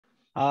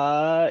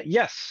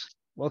Yes,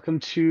 welcome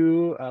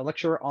to a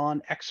lecture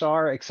on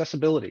XR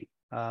accessibility.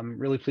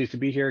 Really pleased to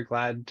be here.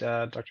 Glad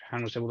Dr.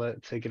 Han was able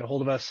to get a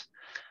hold of us.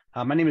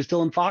 My name is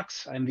Dylan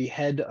Fox. I'm the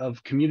head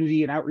of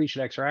community and outreach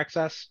at XR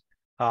Access.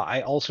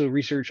 I also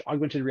research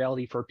augmented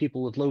reality for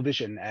people with low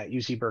vision at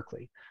UC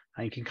Berkeley.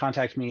 You can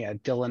contact me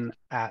at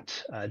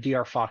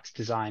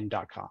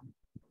dylan@drfoxdesign.com.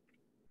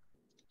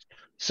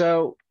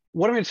 So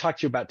what I'm going to talk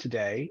to you about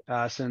today,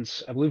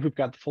 since I believe we've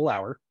got the full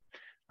hour,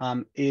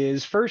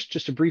 is first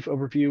just a brief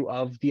overview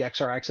of the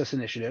XR Access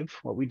Initiative,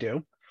 what we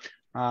do.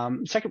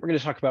 Second, we're going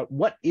to talk about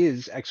what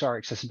is XR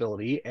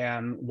accessibility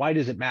and why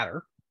does it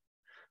matter.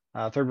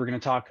 Third, we're going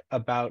to talk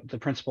about the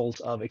principles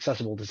of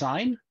accessible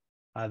design.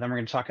 Then we're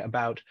going to talk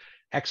about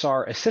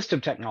XR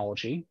assistive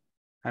technology,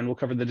 and we'll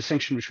cover the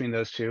distinction between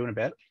those two in a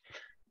bit.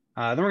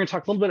 Then we're going to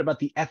talk a little bit about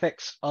the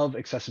ethics of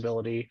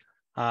accessibility.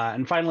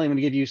 And finally, I'm going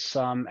to give you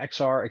some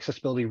XR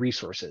accessibility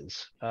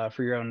resources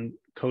for your own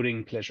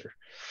coding pleasure.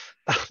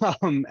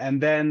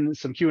 And then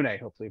some Q&A,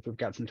 hopefully, if we've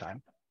got some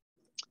time.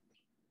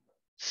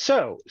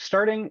 So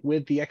starting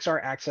with the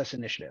XR Access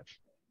Initiative.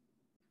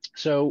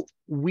 So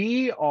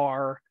we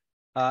are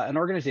an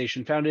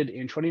organization founded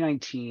in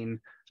 2019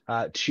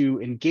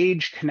 to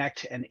engage,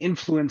 connect, and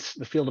influence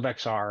the field of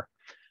XR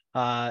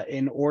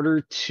in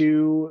order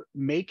to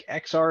make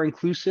XR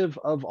inclusive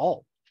of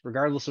all,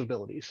 regardless of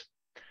abilities.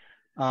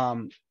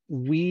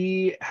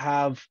 We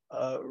have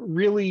a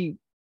really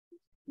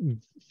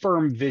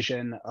firm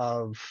vision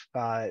of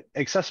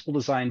accessible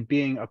design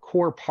being a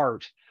core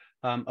part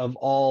of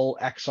all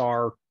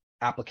XR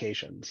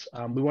applications.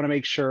 We want to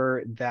make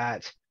sure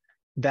that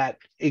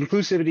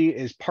inclusivity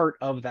is part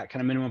of that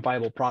kind of minimum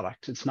viable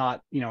product. It's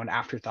not, an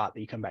afterthought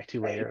that you come back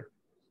to later.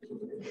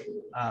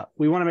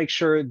 We want to make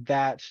sure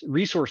that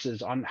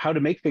resources on how to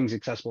make things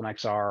accessible in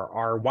XR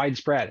are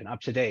widespread and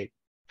up to date.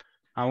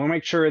 We want to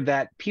make sure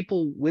that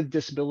people with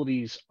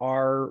disabilities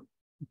are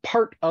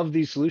part of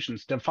these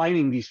solutions,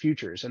 defining these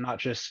futures and not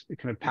just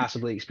kind of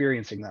passively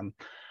experiencing them.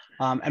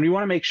 And we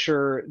want to make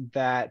sure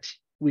that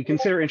we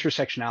consider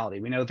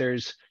intersectionality. We know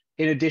there's,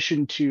 in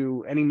addition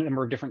to any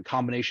number of different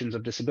combinations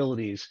of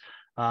disabilities,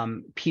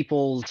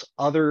 people's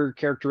other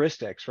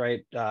characteristics,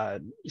 right?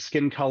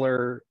 Skin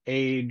color,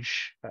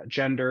 age,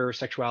 gender,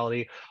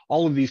 sexuality,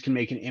 all of these can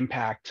make an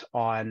impact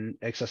on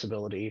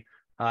accessibility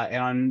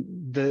and on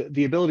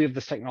the ability of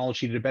this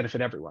technology to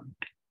benefit everyone.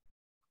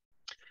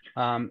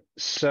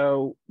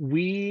 So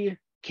we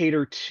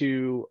cater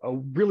to a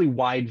really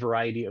wide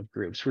variety of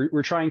groups.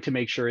 We're trying to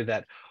make sure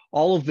that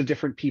all of the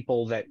different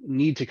people that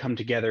need to come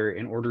together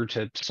in order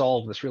to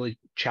solve this really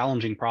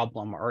challenging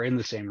problem are in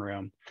the same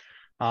room.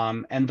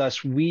 And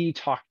thus we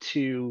talk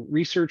to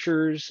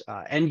researchers,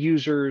 end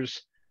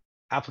users,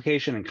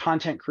 application and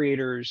content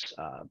creators,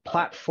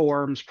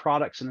 platforms,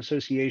 products and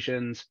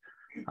associations,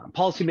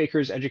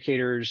 policymakers,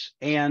 educators,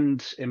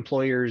 and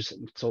employers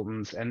and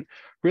consultants, and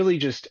really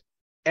just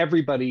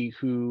everybody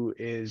who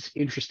is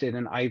interested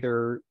in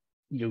either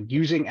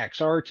using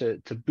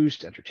XR to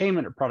boost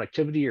entertainment or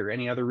productivity or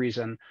any other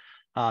reason,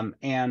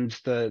 and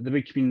the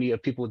big community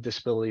of people with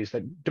disabilities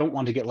that don't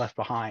want to get left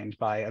behind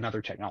by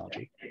another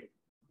technology.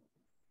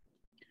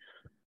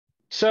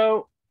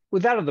 So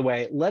with that out of the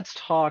way, let's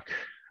talk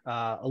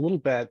a little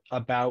bit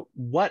about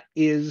what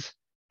is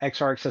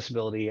XR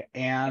accessibility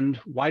and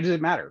why does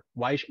it matter?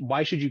 Why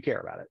should you care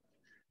about it?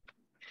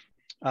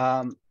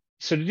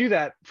 So to do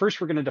that, first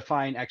we're going to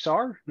define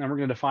XR, and then we're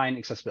going to define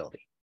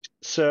accessibility.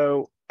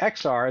 So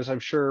XR, as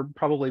I'm sure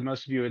probably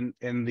most of you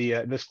in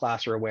this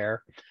class are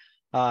aware,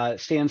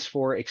 stands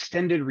for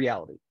extended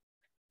reality.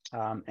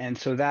 And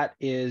so that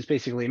is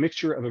basically a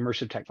mixture of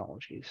immersive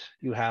technologies.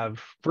 You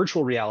have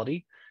virtual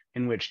reality,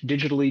 in which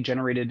digitally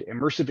generated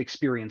immersive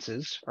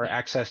experiences are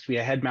accessed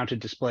via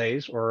head-mounted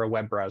displays or a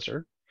web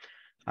browser.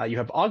 You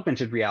have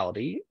augmented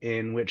reality,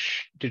 in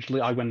which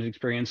digitally augmented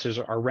experiences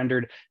are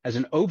rendered as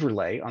an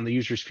overlay on the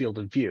user's field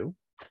of view.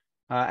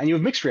 And you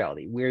have mixed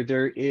reality, where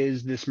there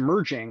is this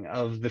merging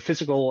of the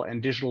physical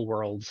and digital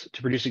worlds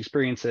to produce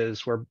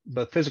experiences where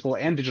both physical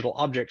and digital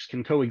objects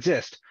can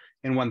coexist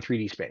in one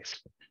 3D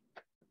space.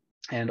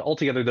 And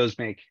altogether, those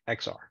make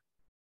XR.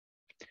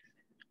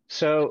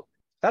 So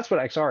that's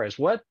what XR is.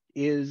 What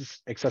is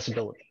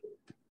accessibility?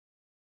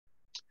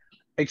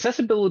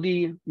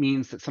 Accessibility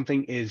means that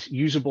something is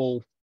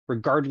usable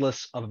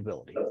regardless of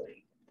ability.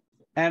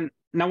 And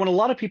now when a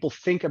lot of people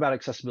think about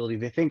accessibility,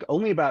 they think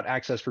only about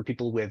access for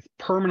people with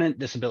permanent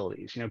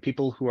disabilities,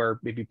 people who are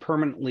maybe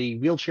permanently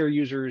wheelchair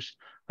users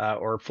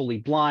or fully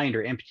blind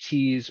or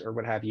amputees or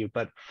what have you.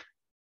 But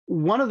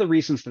one of the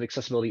reasons that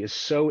accessibility is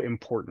so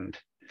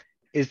important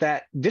is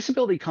that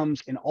disability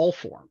comes in all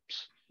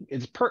forms.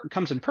 It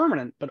comes in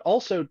permanent, but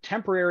also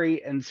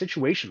temporary and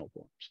situational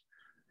forms.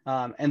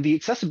 And the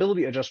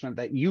accessibility adjustment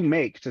that you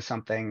make to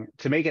something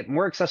to make it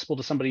more accessible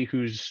to somebody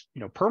who's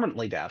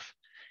permanently deaf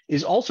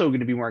is also going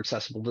to be more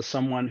accessible to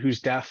someone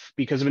who's deaf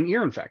because of an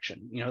ear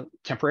infection,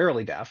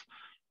 temporarily deaf,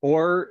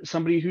 or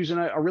somebody who's in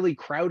a really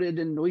crowded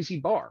and noisy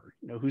bar,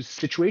 who's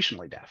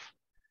situationally deaf.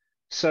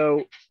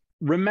 So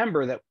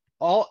remember that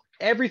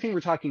everything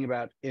we're talking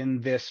about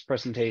in this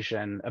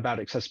presentation about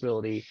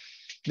accessibility,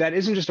 that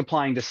isn't just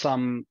applying to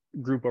some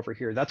group over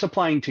here, that's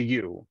applying to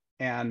you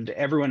and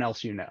everyone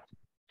else you know.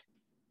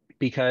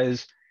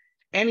 Because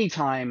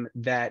anytime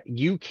that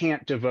you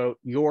can't devote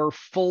your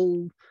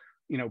full,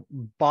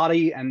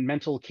 body and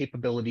mental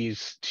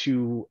capabilities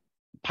to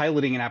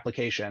piloting an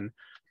application,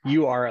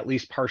 you are at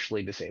least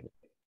partially disabled.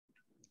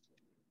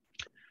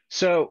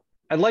 So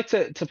I'd like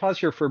to pause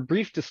here for a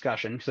brief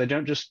discussion, because I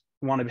don't just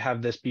want to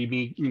have this be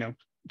me,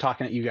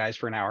 talking at you guys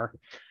for an hour.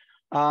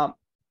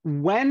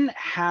 When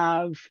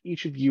have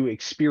each of you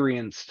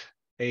experienced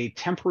a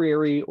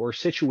temporary or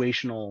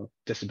situational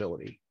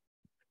disability?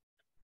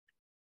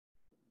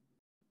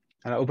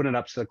 And I'll open it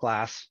up to the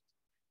class.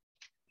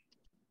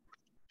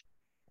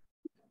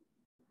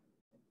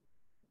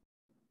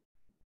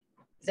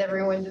 Is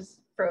everyone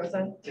just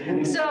frozen?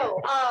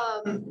 So,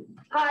 hi,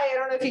 I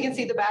don't know if you can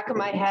see the back of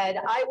my head.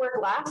 I wear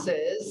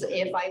glasses.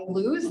 If I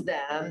lose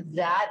them,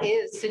 that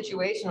is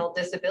situational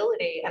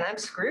disability, and I'm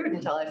screwed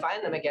until I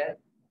find them again.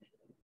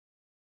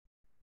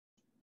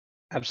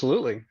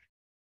 Absolutely.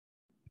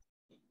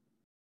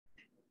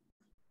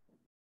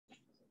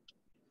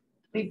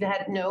 We've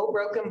had no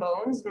broken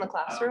bones in the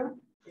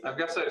classroom. I've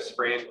got sort of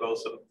sprained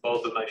both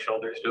of my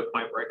shoulders to a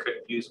point where I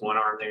couldn't use one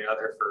arm or the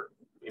other for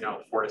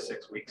 4 to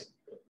 6 weeks.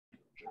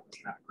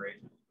 Not great.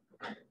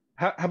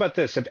 How about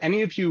this? If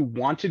any of you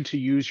wanted to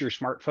use your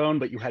smartphone,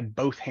 but you had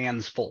both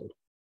hands full?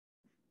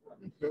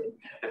 I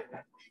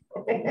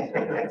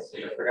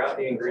forgot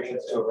the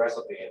ingredients to a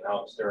recipe and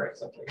now I'm stirring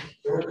something.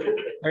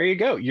 There you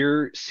go.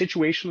 You're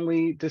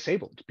situationally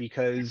disabled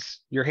because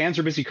your hands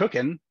are busy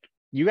cooking.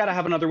 You got to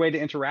have another way to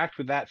interact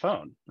with that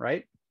phone,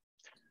 right?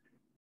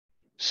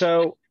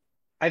 So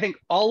I think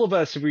all of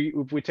us, if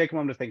we take a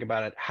moment to think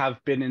about it,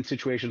 have been in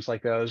situations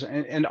like those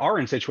and are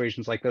in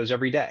situations like those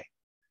every day.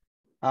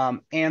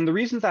 And the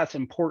reason that's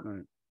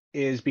important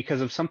is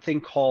because of something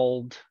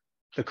called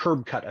the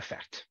curb cut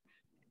effect.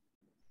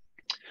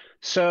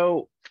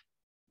 So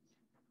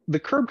the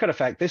curb cut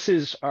effect, this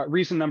is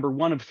reason number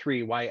 1 of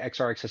 3 why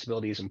XR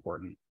accessibility is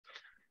important.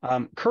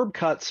 Curb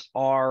cuts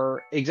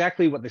are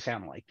exactly what they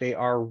sound like. They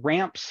are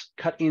ramps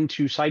cut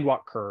into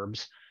sidewalk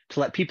curbs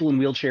to let people in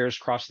wheelchairs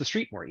cross the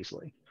street more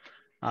easily.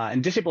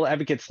 And disabled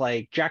advocates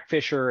like Jack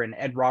Fisher and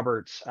Ed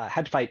Roberts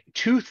had to fight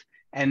tooth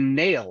and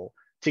nail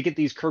to get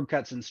these curb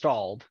cuts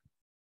installed,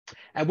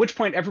 at which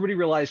point everybody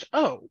realized,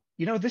 oh,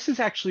 this is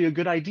actually a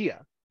good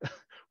idea,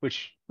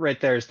 which right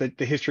there is the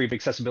history of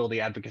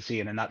accessibility advocacy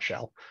in a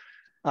nutshell.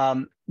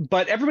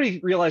 But everybody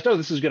realized, oh,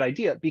 this is a good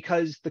idea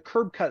because the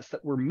curb cuts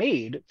that were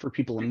made for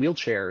people in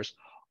wheelchairs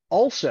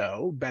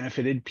also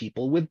benefited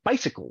people with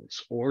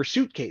bicycles or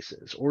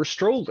suitcases or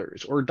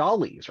strollers or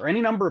dollies or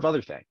any number of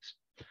other things.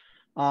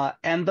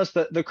 And thus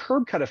the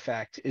curb cut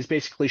effect is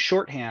basically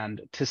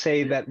shorthand to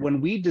say that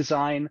when we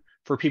design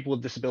for people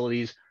with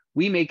disabilities,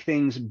 we make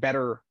things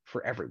better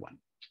for everyone.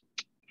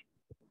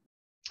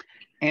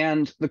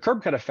 And the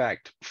curb cut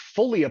effect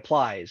fully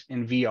applies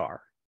in VR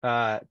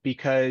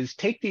because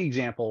take the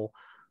example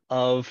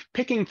of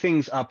picking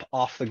things up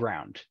off the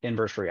ground in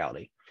virtual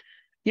reality.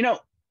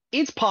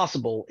 It's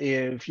possible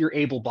if you're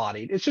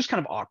able-bodied, it's just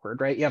kind of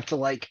awkward, right? You have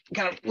to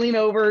kind of lean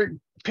over,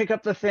 pick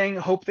up the thing,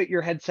 hope that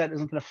your headset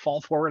isn't going to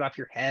fall forward off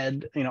your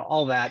head,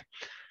 all that.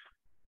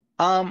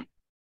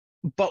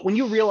 But when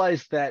you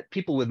realize that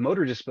people with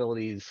motor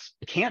disabilities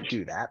can't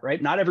do that,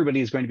 right? Not everybody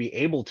is going to be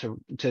able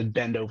to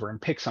bend over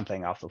and pick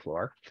something off the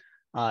floor.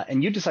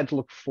 And you decide to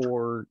look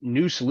for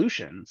new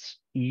solutions,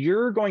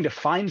 you're going to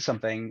find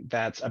something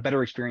that's a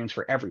better experience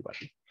for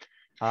everybody.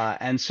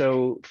 And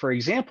so, for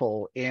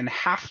example, in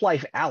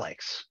Half-Life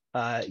Alyx,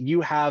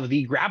 you have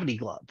the gravity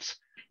gloves,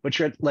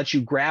 which lets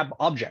you grab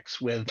objects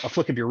with a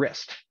flick of your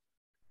wrist,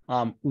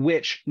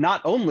 which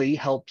not only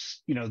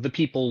helps the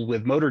people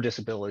with motor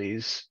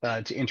disabilities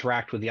to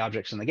interact with the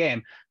objects in the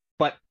game,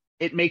 but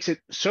it makes it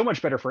so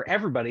much better for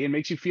everybody and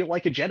makes you feel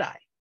like a Jedi,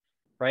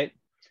 right?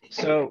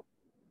 So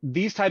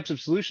these types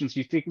of solutions,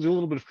 you think with a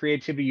little bit of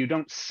creativity, you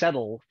don't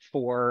settle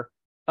for,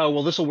 oh,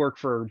 well, this will work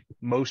for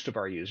most of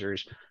our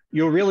users.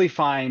 You'll really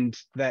find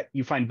that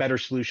you find better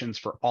solutions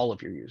for all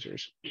of your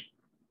users.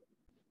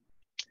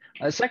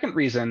 A second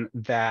reason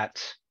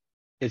that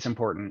it's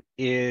important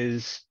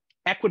is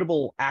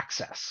equitable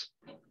access.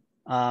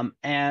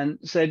 And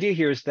so the idea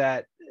here is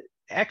that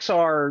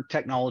XR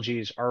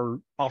technologies are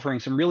offering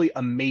some really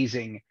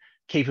amazing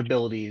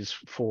capabilities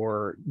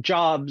for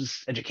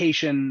jobs,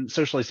 education,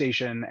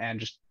 socialization, and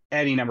just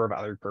any number of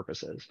other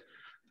purposes.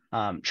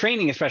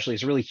 Training especially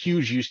is a really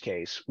huge use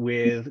case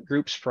with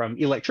groups from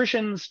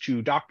electricians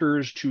to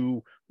doctors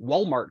to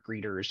Walmart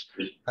greeters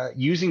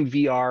using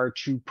VR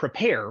to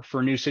prepare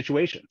for new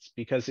situations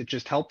because it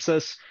just helps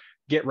us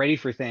get ready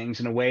for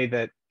things in a way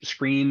that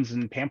screens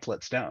and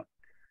pamphlets don't.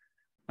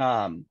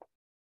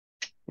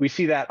 We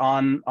see that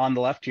on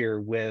the left here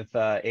with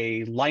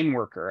a line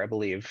worker, I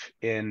believe,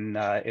 in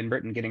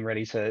Britain getting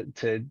ready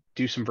to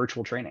do some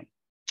virtual training.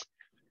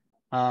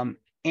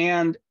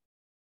 And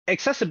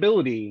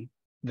accessibility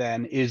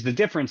then is the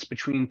difference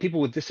between people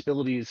with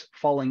disabilities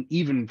falling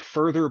even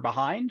further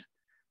behind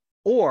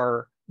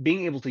or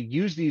being able to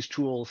use these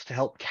tools to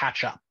help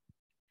catch up.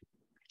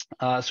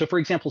 So for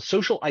example,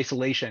 social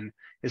isolation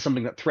is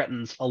something that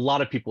threatens a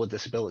lot of people with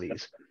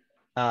disabilities.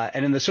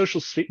 And in the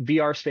social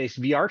VR space,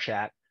 VR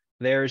chat,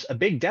 there's a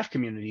big deaf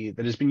community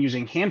that has been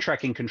using hand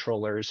tracking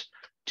controllers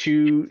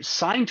to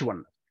sign to one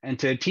another and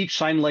to teach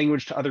sign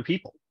language to other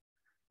people.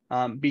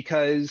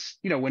 Because,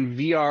 you know, when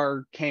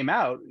VR came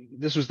out,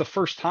 this was the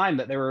first time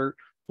that there were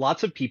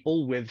lots of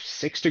people with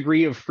 6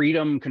 degree of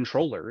freedom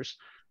controllers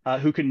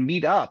who can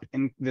meet up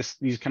in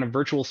these kind of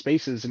virtual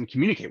spaces and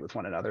communicate with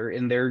one another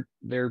in their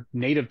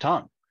native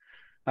tongue,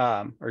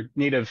 or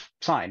native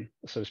sign,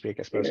 so to speak,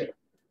 I suppose.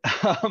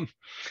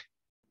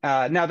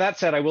 Now that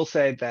said, I will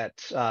say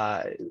that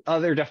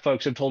other deaf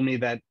folks have told me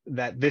that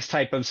this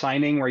type of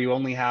signing, where you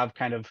only have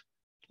kind of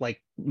like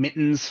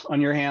mittens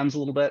on your hands a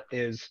little bit,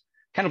 is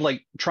kind of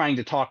like trying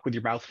to talk with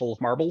your mouth full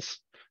of marbles.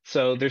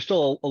 So there's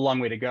still a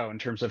long way to go in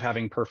terms of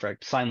having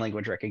perfect sign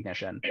language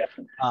recognition.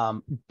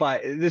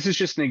 But this is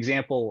just an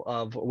example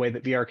of a way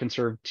that VR can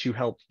serve to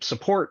help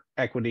support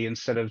equity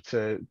instead of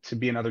to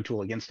be another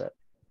tool against it.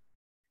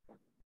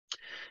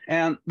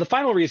 And the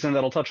final reason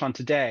that I'll touch on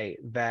today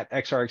that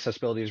XR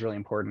accessibility is really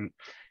important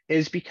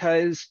is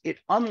because it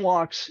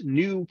unlocks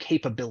new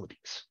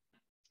capabilities.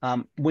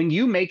 When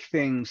you make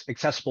things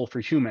accessible for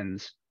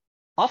humans,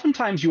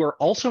 oftentimes you are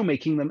also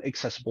making them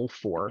accessible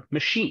for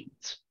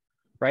machines,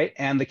 right?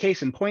 And the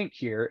case in point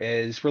here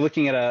is we're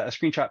looking at a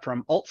screenshot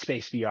from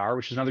AltSpace VR,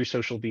 which is another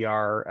social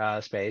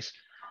VR space.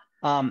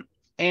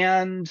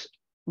 And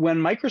when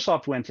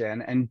Microsoft went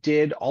in and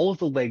did all of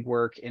the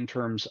legwork in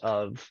terms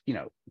of, you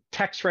know,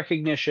 text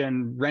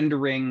recognition,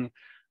 rendering,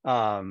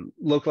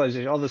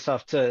 localization, all this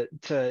stuff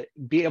to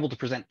be able to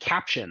present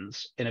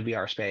captions in a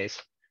VR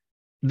space,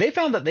 they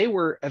found that they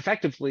were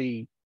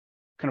effectively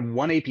kind of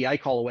one API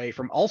call away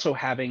from also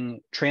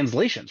having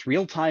translations,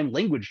 real-time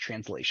language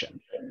translation,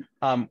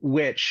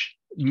 which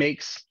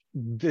makes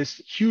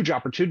this huge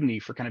opportunity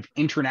for kind of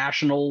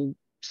international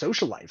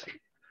socializing.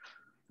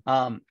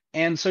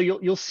 And so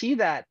you'll see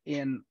that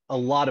in a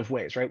lot of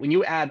ways, right? When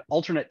you add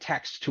alternate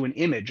text to an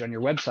image on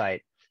your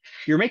website,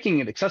 you're making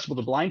it accessible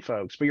to blind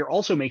folks, but you're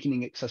also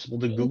making it accessible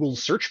to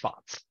Google's search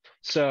bots.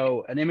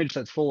 So an image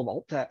that's full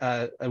of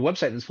a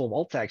website that's full of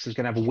alt text is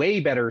going to have way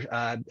better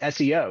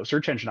SEO,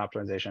 search engine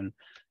optimization,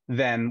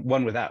 than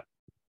one without.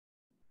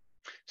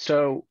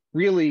 So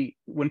really,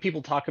 when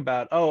people talk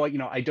about, oh, you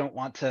know, I don't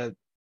want to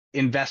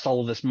invest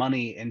all of this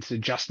money into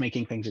just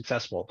making things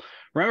accessible,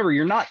 remember,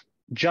 you're not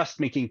just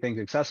making things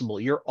accessible.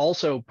 You're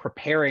also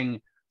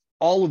preparing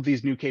all of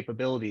these new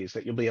capabilities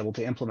that you'll be able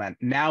to implement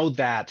now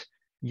that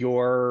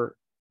your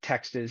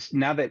text is,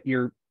 now that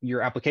your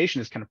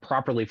application is kind of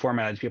properly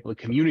formatted to be able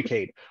to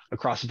communicate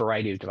across a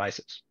variety of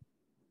devices.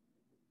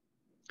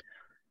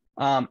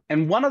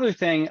 And one other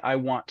thing I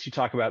want to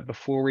talk about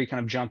before we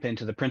kind of jump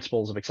into the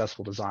principles of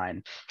accessible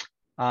design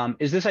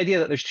is this idea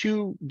that there's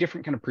two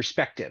different kind of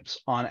perspectives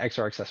on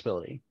XR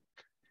accessibility.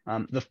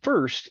 The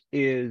first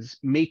is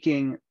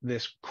making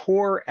this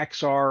core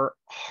XR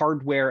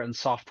hardware and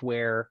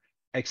software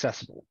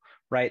accessible,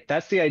 right?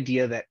 That's the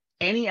idea that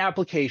any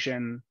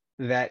application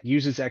that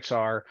uses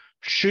XR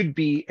should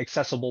be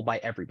accessible by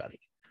everybody.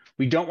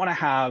 We don't want to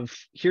have,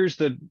 here's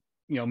the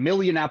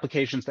million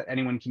applications that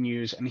anyone can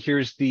use, and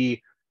here's the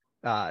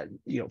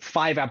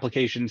 5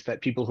 applications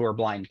that people who are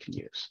blind can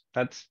use.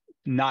 That's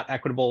not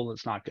equitable.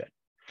 That's not good.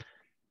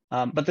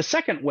 But the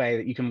second way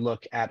that you can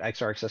look at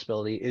XR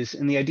accessibility is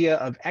in the idea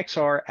of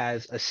XR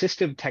as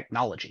assistive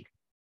technology.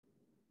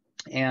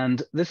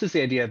 And this is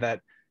the idea that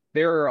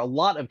there are a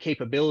lot of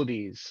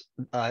capabilities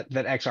that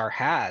XR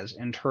has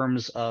in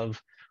terms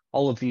of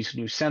all of these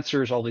new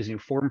sensors, all these new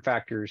form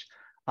factors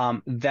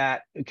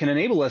that can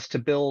enable us to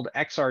build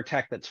XR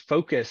tech that's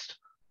focused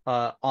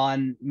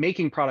on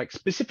making products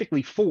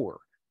specifically for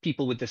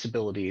people with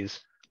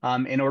disabilities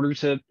in order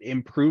to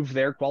improve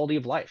their quality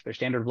of life, their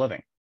standard of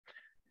living.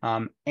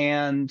 And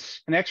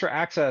in XR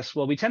access,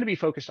 well, we tend to be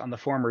focused on the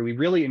former. We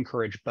really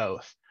encourage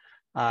both.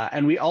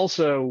 And we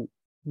also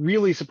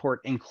really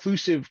support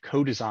inclusive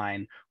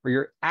co-design, where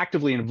you're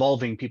actively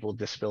involving people with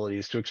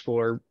disabilities to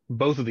explore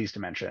both of these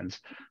dimensions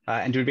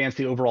and to advance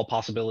the overall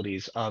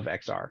possibilities of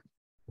XR.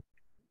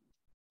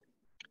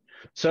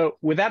 So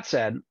with that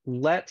said,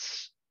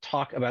 let's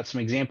talk about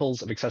some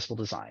examples of accessible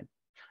design.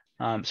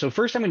 So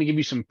first, I'm going to give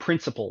you some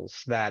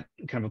principles that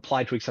kind of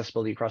apply to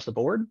accessibility across the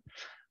board.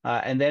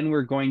 And then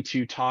we're going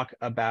to talk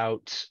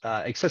about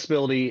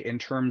accessibility in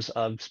terms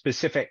of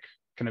specific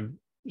kind of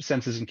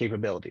senses and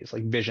capabilities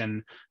like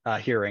vision,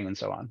 hearing, and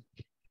so on.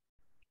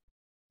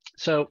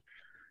 So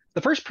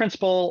the first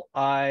principle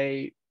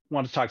I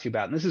want to talk to you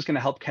about, and this is going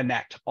to help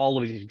connect all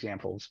of these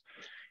examples,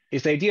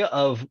 is the idea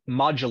of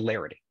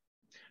modularity,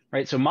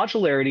 right? So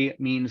modularity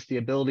means the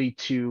ability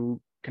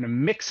to kind of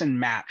mix and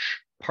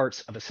match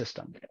parts of a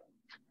system.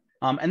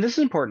 And this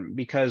is important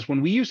because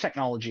when we use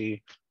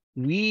technology,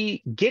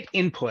 we get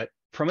input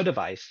from a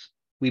device,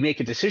 we make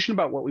a decision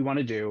about what we want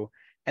to do,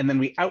 and then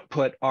we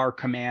output our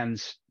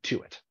commands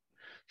to it.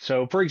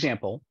 So for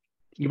example,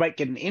 you might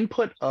get an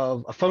input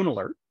of a phone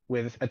alert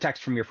with a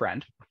text from your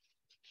friend,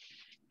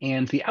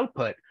 And the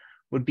output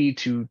would be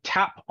to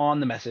tap on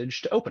the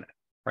message to open it,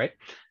 right?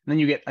 And then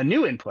you get a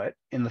new input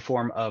in the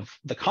form of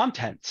the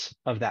contents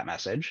of that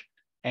message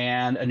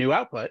and a new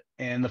output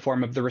in the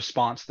form of the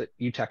response that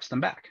you text them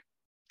back.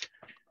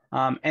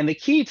 And the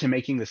key to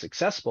making this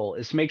accessible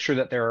is to make sure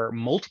that there are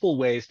multiple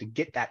ways to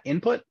get that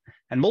input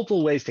and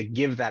multiple ways to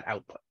give that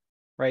output,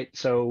 right?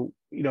 So,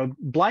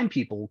 blind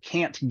people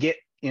can't get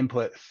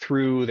input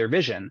through their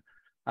vision,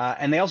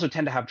 and they also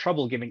tend to have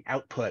trouble giving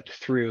output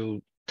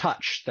through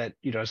touch that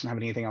doesn't have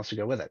anything else to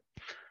go with it.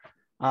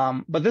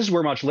 But this is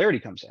where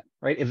modularity comes in,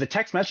 right? If the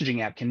text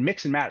messaging app can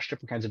mix and match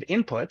different kinds of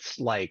inputs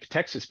like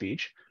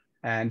text-to-speech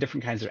and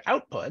different kinds of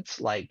outputs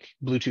like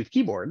Bluetooth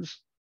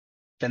keyboards,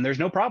 then there's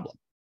no problem.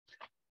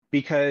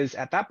 Because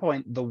at that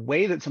point, the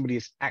way that somebody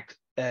is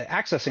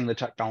accessing the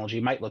technology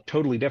might look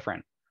totally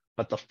different,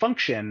 but the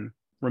function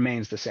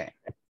remains the same.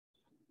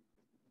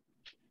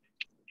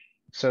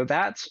 So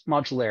that's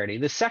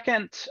modularity. The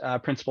second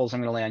principles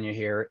I'm going to lay on you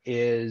here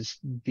is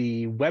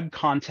the Web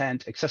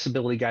Content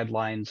Accessibility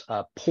Guidelines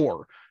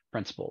POUR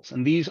principles.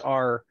 And these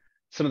are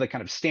some of the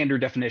kind of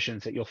standard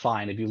definitions that you'll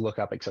find if you look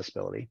up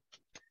accessibility.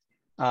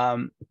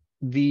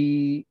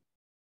 The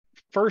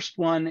first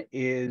one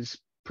is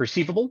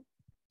perceivable.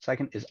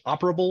 Second is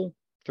operable.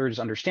 Third is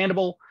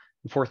understandable.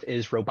 And fourth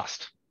is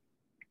robust.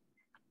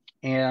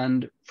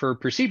 And for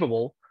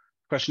perceivable,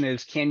 the question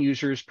is, can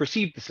users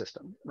perceive the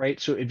system, right?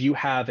 So if you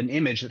have an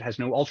image that has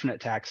no alternate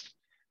text,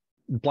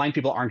 blind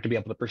people aren't going to be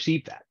able to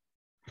perceive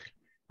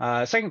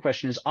that. Second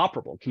question is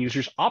operable. Can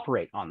users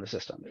operate on the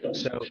system?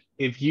 So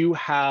if you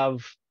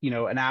have,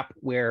 an app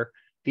where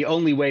the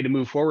only way to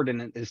move forward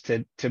in it is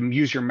to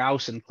use your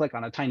mouse and click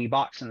on a tiny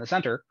box in the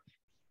center,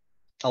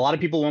 a lot of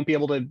people won't be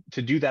able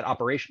to do that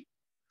operation.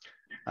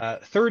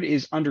 Third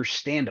is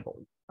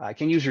understandable.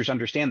 Can users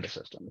understand the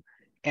system?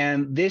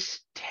 And this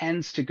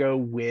tends to go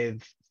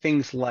with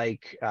things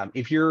like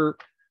if you're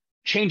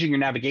changing your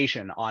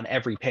navigation on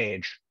every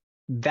page,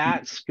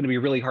 that's going to be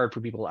really hard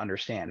for people to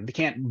understand. They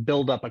can't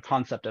build up a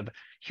concept of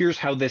here's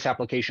how this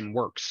application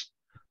works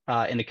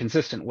in a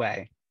consistent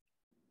way.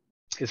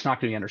 It's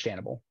not going to be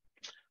understandable.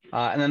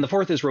 And then the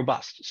fourth is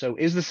robust. So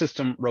is the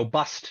system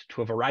robust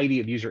to a variety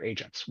of user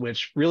agents,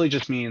 which really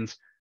just means,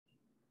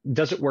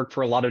 does it work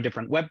for a lot of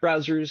different web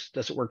browsers?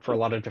 Does it work for a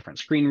lot of different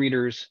screen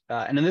readers?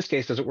 And in this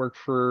case, does it work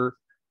for,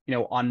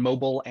 on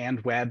mobile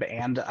and web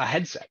and a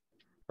headset,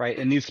 right?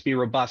 It needs to be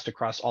robust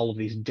across all of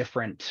these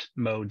different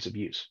modes of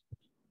use.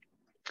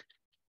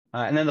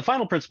 And then the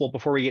final principle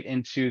before we get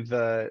into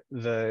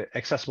the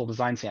accessible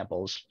design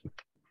samples,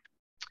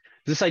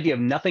 this idea of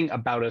nothing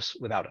about us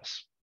without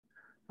us.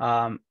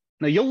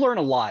 Now, you'll learn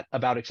a lot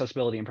about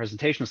accessibility in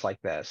presentations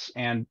like this,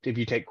 and if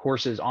you take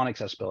courses on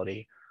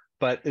accessibility,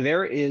 but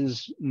there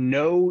is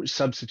no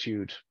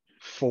substitute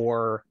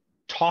for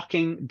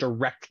talking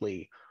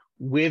directly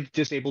with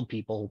disabled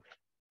people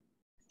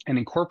and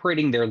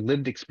incorporating their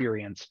lived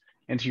experience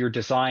into your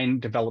design,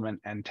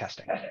 development, and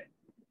testing.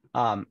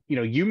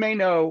 You may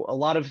know a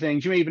lot of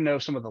things. You may even know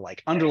some of the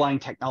underlying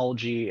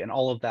technology and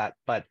all of that.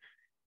 But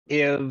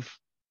if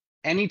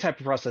any type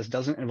of process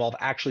doesn't involve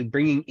actually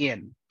bringing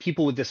in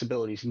people with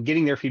disabilities and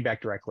getting their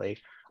feedback directly,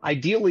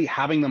 ideally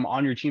having them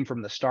on your team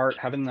from the start,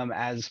 having them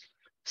as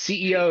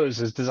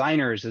CEOs, as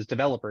designers, as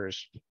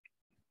developers,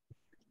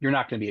 you're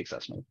not going to be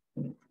accessible.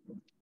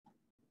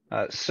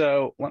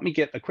 So let me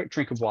get a quick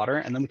drink of water,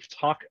 and then we can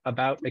talk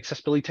about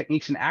accessibility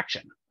techniques in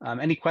action.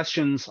 Any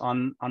questions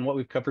on what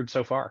we've covered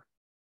so far?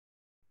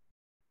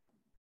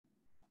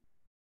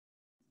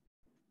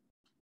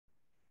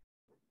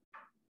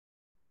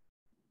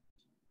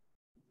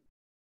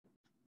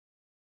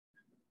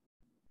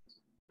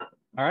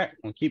 All right,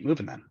 we'll keep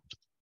moving then.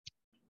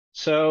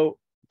 So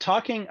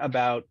talking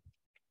about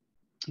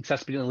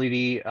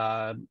accessibility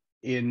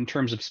in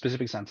terms of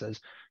specific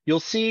senses, you'll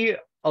see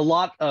a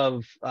lot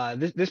of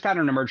this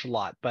pattern emerged a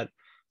lot, but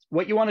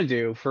what you want to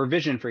do for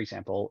vision, for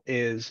example,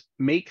 is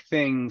make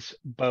things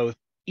both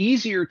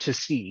easier to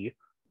see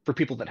for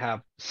people that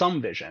have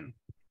some vision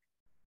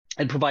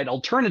and provide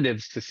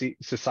alternatives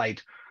to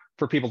sight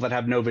for people that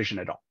have no vision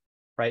at all,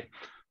 right?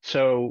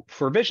 So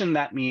for vision,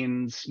 that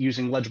means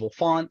using legible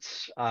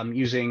fonts,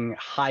 using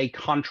high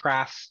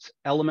contrast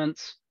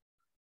elements,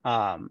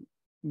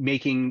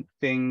 making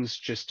things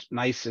just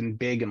nice and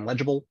big and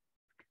legible.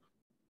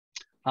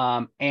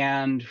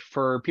 And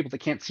for people that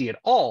can't see at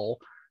all,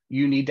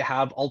 you need to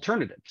have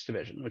alternatives to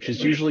vision, which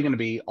is usually going to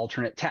be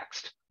alternate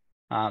text.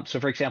 So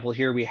for example,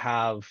 here we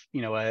have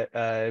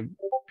a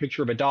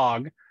picture of a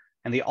dog,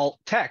 and the alt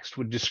text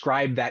would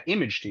describe that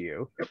image to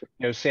you,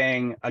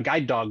 saying a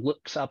guide dog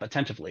looks up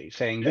attentively,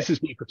 saying this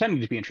is me pretending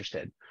to be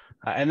interested,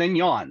 and then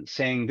yawns,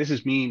 saying this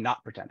is me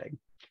not pretending.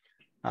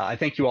 I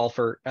thank you all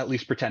for at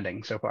least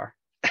pretending so far.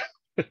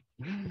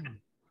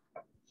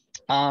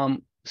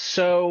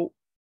 So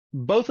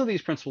both of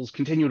these principles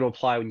continue to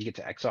apply when you get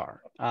to XR.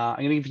 I'm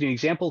going to give you an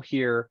example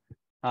here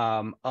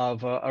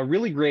of a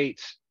really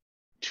great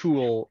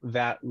tool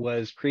that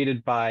was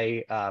created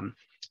by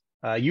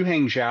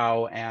Yuheng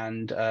Zhao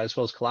and as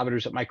well as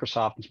collaborators at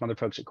Microsoft and some other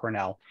folks at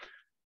Cornell,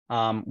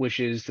 which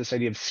is this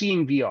idea of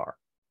seeing VR.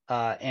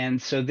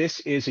 And so this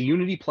is a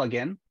Unity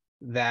plugin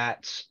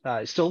that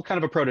is still kind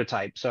of a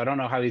prototype. So I don't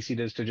know how easy it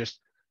is to just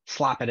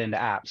slap it into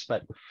apps,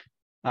 but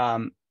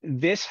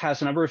this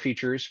has a number of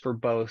features for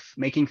both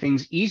making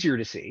things easier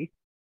to see,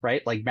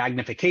 right? Like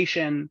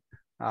magnification,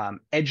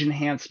 edge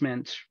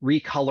enhancement,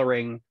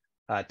 recoloring,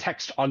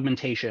 text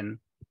augmentation,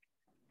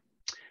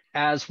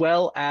 as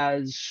well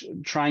as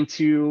trying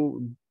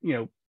to,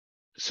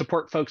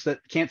 support folks that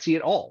can't see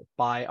at all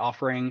by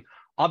offering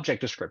object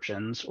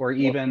descriptions or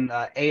even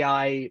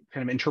AI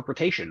kind of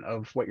interpretation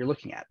of what you're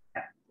looking at,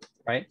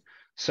 right?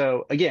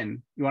 So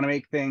again, you want to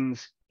make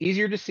things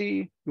easier to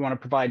see. You want to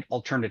provide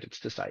alternatives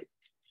to sight.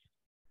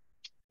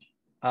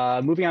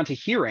 Moving on to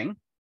hearing,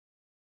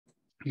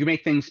 you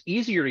make things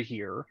easier to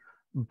hear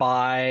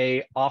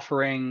by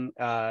offering,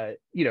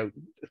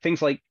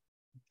 things like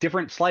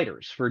different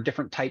sliders for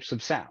different types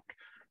of sound,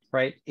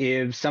 right?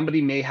 If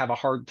somebody may have a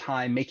hard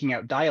time making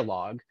out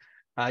dialogue,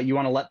 you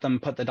want to let them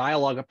put the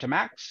dialogue up to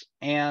max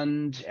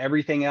and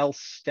everything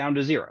else down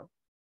to 0,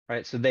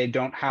 right? So they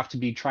don't have to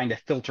be trying to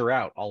filter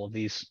out all of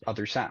these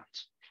other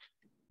sounds.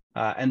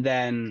 And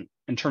then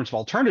in terms of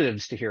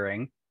alternatives to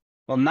hearing,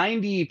 well,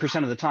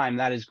 90% of the time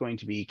that is going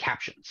to be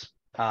captions.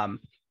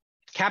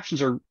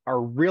 Captions are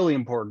really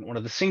important, one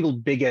of the single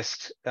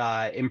biggest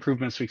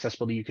improvements to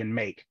accessibility you can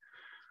make.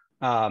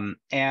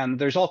 And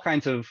there's all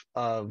kinds of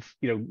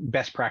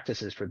best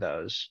practices for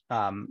those.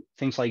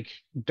 Things like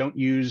don't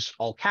use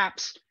all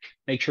caps,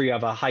 make sure you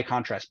have a high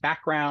contrast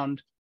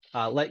background,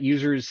 let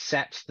users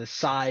set the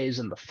size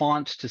and the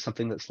font to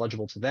something that's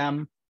legible to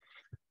them,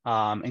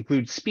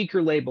 include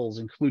speaker labels,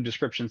 include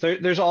descriptions.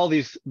 There's all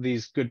these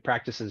good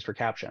practices for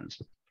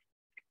captions.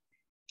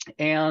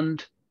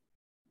 And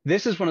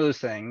this is one of those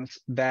things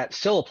that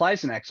still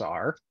applies in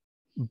XR,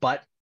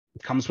 but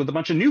comes with a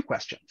bunch of new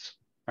questions,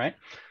 right?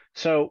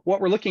 So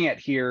what we're looking at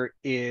here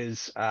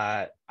is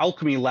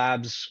Alchemy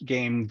Labs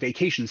game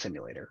Vacation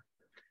Simulator.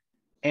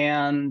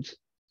 And,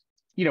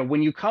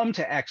 when you come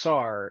to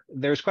XR,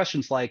 there's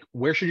questions like,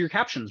 where should your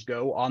captions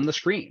go on the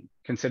screen,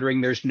 considering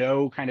there's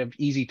no kind of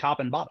easy top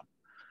and bottom?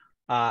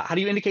 How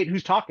do you indicate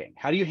who's talking?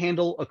 How do you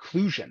handle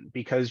occlusion?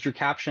 Because your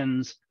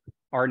captions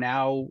are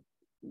now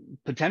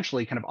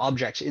potentially kind of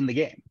objects in the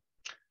game.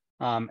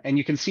 And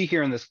you can see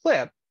here in this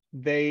clip,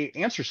 they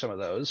answer some of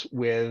those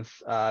with,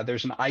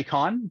 there's an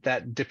icon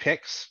that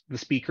depicts the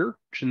speaker,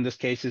 which in this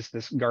case is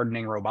this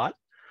gardening robot.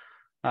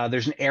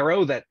 There's an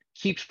arrow that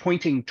keeps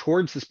pointing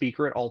towards the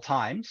speaker at all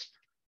times.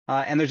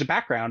 And there's a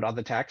background on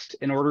the text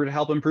in order to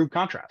help improve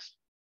contrast.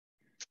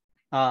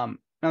 Now,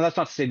 that's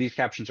not to say these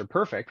captions are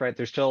perfect, right?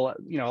 There's still,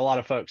 a lot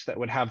of folks that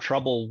would have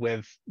trouble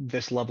with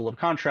this level of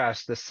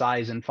contrast, this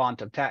size and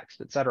font of text,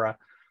 et cetera.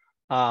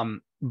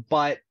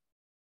 But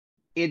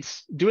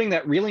it's doing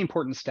that really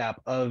important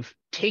step of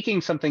taking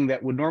something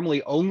that would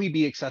normally only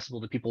be accessible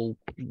to people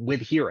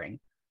with hearing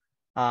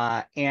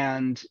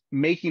and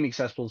making it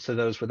accessible to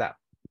those without.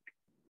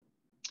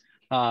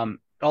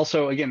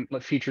 Also, again,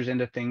 let features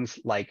into things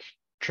like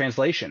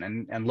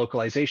translation and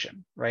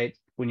localization, right?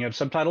 When you have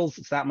subtitles,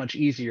 it's that much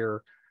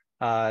easier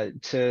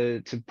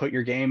to put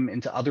your game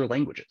into other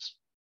languages.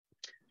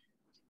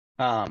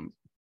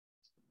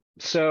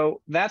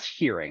 So that's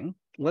hearing.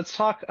 Let's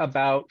talk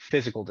about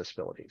physical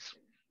disabilities.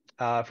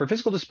 For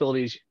physical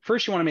disabilities,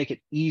 first you want to make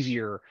it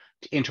easier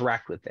to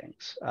interact with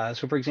things.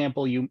 So for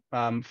example,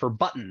 for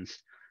buttons,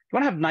 you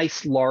want to have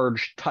nice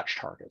large touch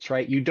targets,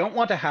 right? You don't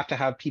want to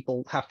have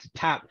people have to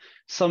tap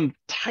some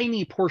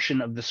tiny portion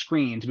of the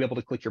screen to be able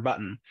to click your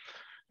button,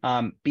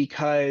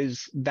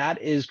 because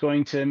that is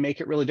going to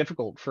make it really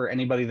difficult for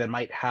anybody that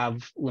might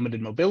have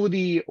limited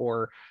mobility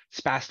or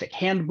spastic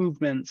hand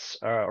movements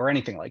or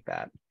anything like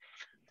that.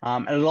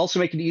 And it'll also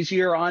make it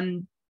easier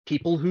on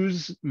people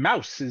whose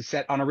mouse is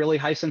set on a really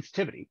high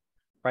sensitivity,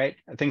 right?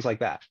 Things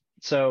like that.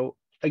 So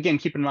again,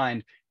 keep in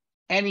mind,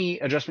 any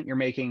adjustment you're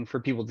making for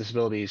people with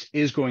disabilities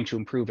is going to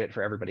improve it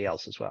for everybody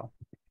else as well.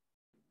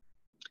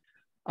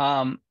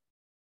 And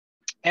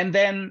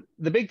then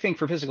the big thing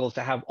for physical is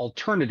to have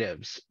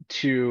alternatives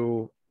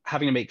to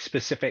having to make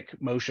specific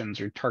motions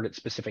or target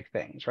specific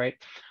things, right?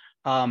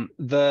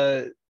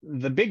 The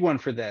big one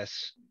for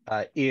this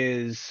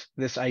is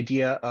this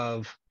idea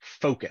of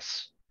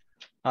focus.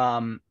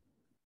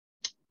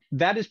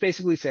 That is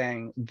basically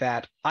saying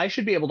that I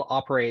should be able to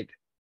operate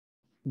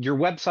your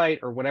website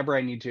or whatever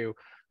I need to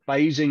by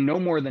using no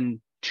more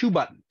than 2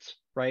 buttons,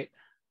 right?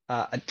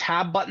 A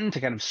tab button to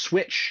kind of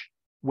switch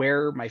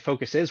where my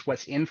focus is,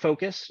 what's in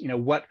focus,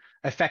 what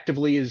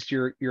effectively is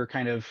your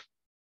kind of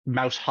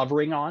mouse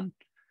hovering on,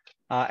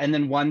 and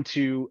then one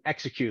to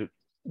execute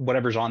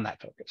whatever's on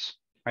that focus,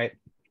 right?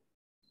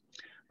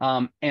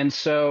 And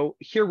so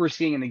here we're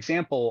seeing an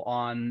example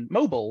on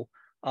mobile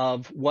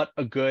of what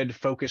a good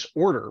focus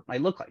order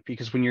might look like,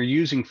 because when you're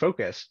using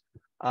focus,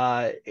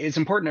 it's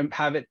important to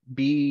have it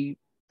be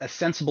a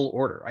sensible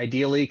order,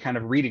 ideally kind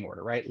of reading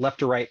order, right? Left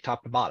to right,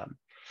 top to bottom.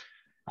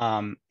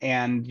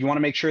 And you want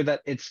to make sure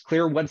that it's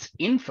clear what's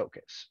in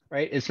focus,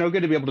 right? It's no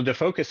good to be able to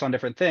defocus on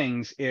different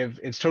things if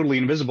it's totally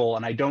invisible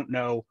and I don't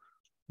know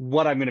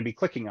what I'm going to be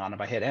clicking on if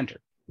I hit enter.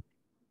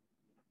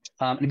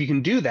 And if you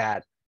can do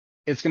that,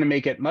 it's going to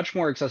make it much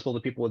more accessible to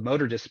people with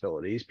motor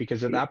disabilities,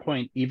 because at that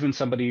point, even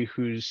somebody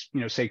who's,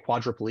 say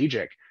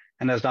quadriplegic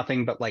and has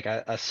nothing but like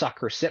a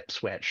suck or sip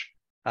switch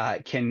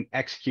can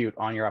execute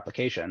on your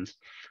applications.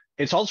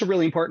 It's also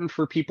really important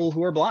for people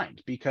who are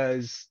blind,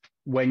 because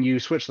when you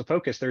switch the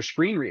focus, their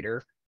screen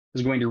reader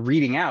is going to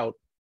reading out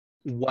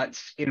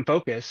what's in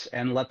focus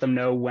and let them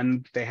know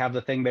when they have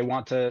the thing they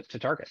want to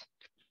target.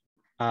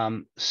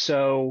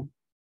 So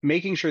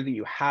making sure that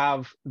you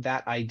have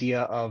that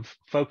idea of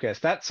focus,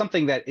 that's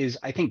something that is,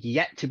 I think,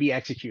 yet to be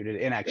executed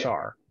in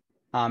XR.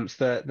 It's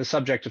the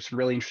subject of some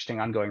really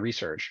interesting ongoing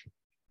research.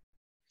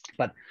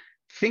 But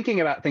thinking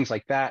about things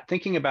like that,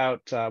 thinking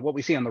about what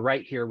we see on the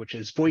right here, which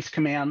is voice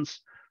commands,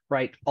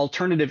 right?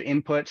 Alternative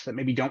inputs that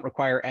maybe don't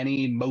require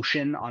any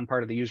motion on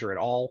part of the user at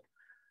all.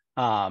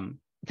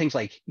 Things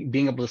like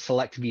being able to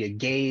select via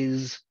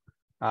gaze,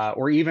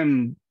 or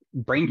even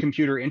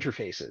brain-computer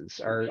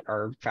interfaces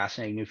are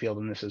fascinating new field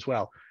in this as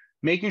well.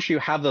 Making sure you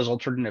have those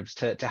alternatives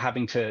to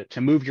having to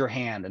move your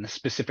hand in a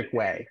specific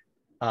way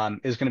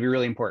is going to be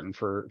really important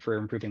for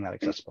improving that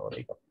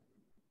accessibility.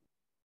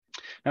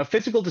 Now,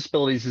 physical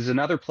disabilities is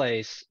another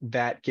place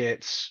that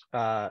gets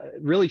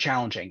really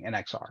challenging in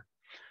XR,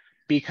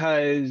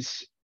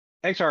 because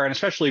XR, and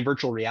especially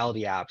virtual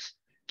reality apps,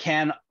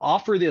 can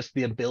offer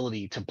the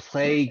ability to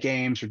play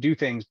games or do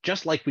things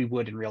just like we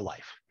would in real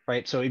life,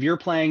 right? So if you're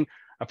playing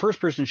a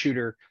first-person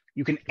shooter,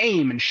 you can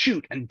aim and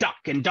shoot and duck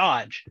and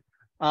dodge.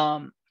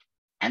 And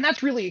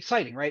that's really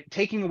exciting, right?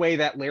 Taking away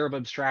that layer of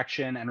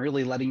abstraction and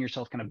really letting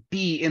yourself kind of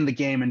be in the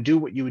game and do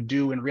what you would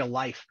do in real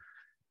life.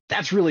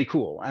 That's really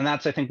cool. And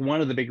that's, I think,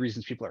 one of the big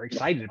reasons people are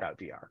excited about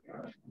VR.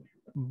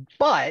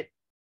 But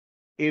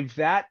if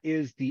that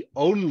is the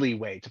only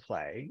way to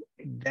play,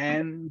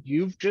 then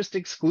you've just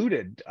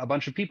excluded a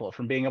bunch of people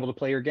from being able to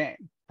play your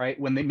game, right?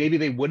 When maybe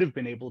they would have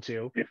been able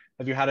to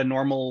if you had a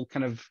normal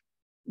kind of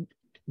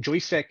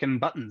joystick and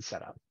buttons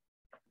set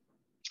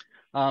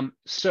up.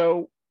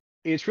 So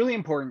it's really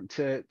important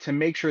to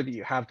make sure that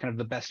you have kind of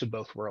the best of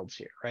both worlds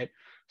here, right?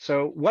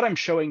 So what I'm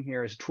showing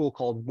here is a tool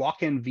called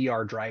Walk-in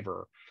VR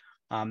Driver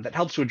that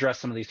helps to address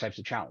some of these types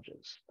of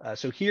challenges.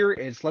 So here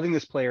it's letting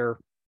this player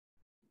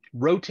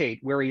rotate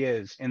where he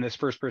is in this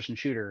first-person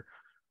shooter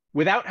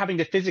without having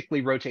to physically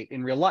rotate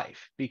in real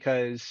life,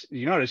 because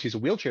you notice he's a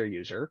wheelchair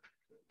user.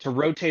 To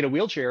rotate a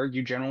wheelchair,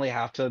 you generally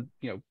have to,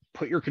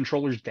 put your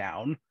controllers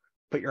down,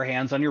 put your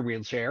hands on your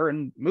wheelchair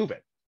and move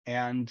it.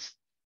 And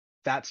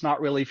that's not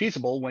really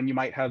feasible when you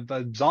might have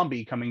a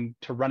zombie coming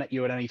to run at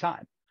you at any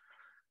time.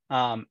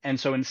 And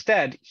so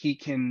instead, he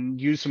can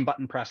use some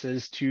button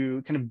presses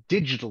to kind of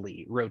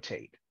digitally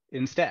rotate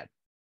instead.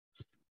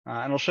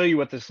 And I'll show you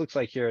what this looks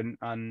like here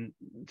in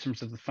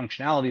terms of the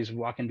functionalities of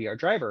Walk-in VR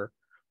Driver,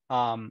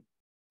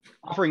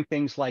 offering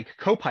things like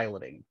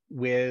co-piloting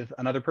with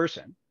another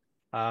person,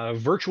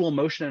 virtual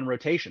motion and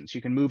rotation, so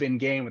you can move in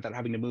game without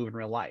having to move in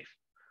real life,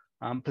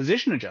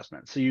 position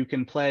adjustment, so you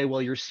can play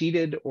while you're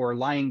seated or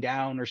lying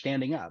down or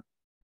standing up,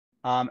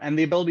 and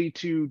the ability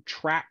to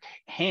track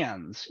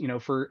hands,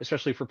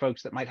 especially for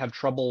folks that might have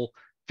trouble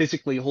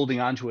physically holding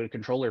onto a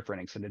controller for an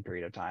extended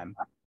period of time.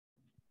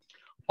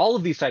 All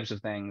of these types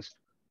of things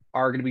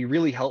are going to be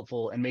really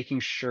helpful in making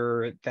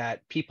sure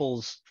that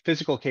people's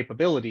physical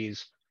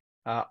capabilities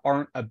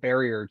aren't a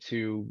barrier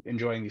to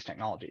enjoying these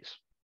technologies.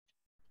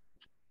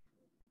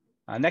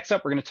 Next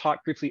up, we're going to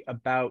talk briefly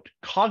about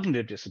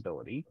cognitive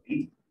disability.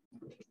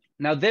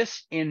 Now,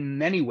 this, in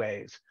many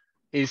ways,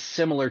 is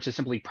similar to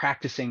simply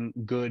practicing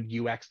good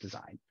UX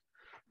design,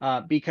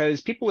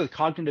 because people with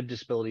cognitive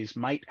disabilities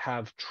might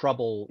have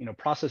trouble,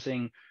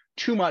 processing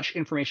too much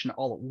information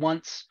all at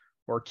once,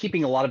 or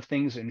keeping a lot of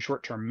things in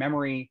short-term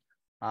memory.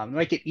 They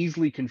might get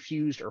easily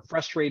confused or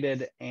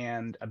frustrated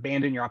and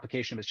abandon your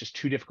application if it's just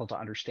too difficult to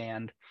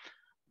understand.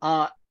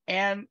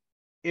 And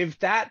if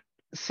that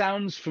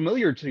sounds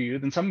familiar to you,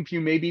 then some of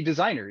you may be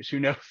designers who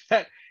know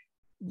that,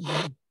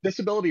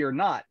 disability or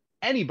not,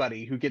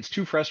 anybody who gets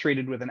too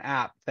frustrated with an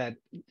app that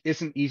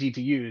isn't easy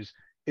to use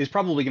is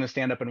probably going to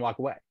stand up and walk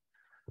away.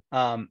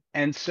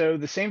 And so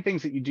the same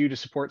things that you do to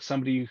support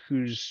somebody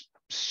who's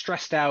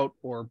stressed out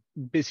or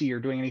busy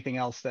or doing anything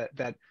else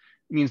that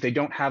means they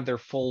don't have their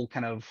full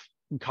kind of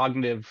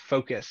cognitive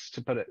focus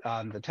to put it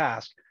on the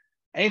task,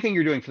 anything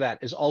you're doing for that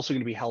is also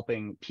going to be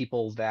helping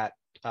people that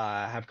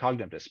have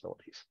cognitive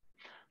disabilities.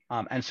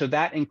 And so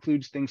that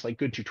includes things like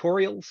good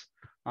tutorials.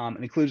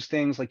 It includes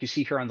things like you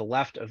see here on the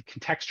left of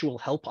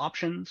contextual help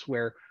options,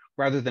 where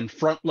rather than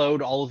front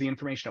load all of the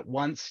information at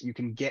once, you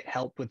can get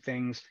help with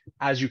things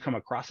as you come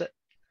across it.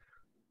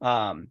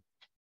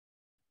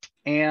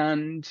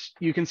 And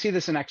you can see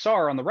this in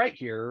XR on the right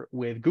here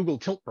with Google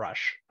Tilt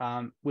Brush,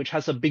 which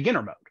has a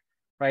beginner mode,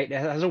 right? It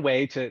has a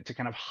way to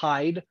kind of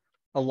hide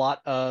a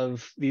lot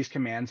of these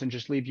commands and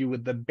just leave you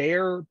with the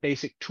bare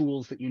basic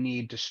tools that you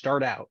need to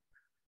start out.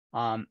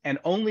 And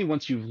only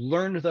once you've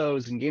learned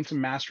those and gained some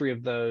mastery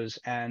of those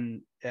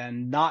and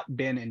not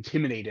been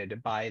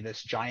intimidated by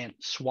this giant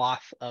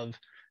swath of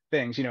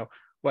things,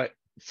 what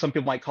some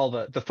people might call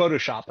the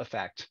Photoshop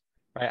effect,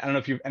 right? I don't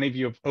know if any of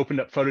you have opened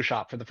up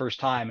Photoshop for the first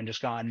time and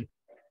just gone,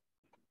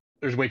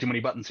 there's way too many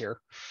buttons here.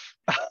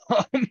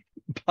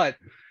 But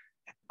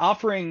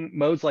offering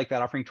modes like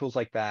that, offering tools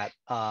like that,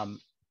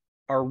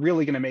 are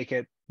really going to make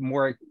it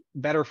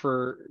better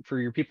for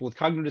your people with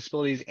cognitive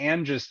disabilities,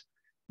 and just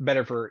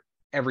better for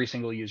every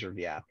single user of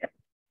the app.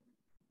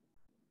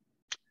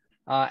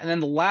 And then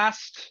the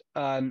last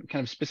kind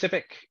of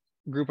specific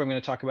group I'm going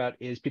to talk about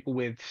is people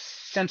with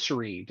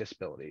sensory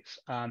disabilities.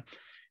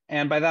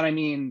 And by that, I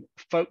mean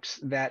folks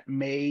that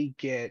may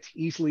get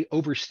easily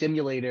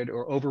overstimulated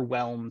or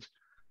overwhelmed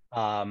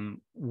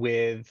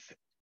with,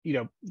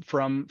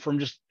 from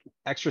just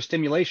extra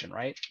stimulation,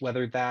 right?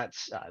 Whether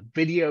that's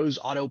videos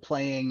auto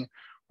playing,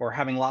 or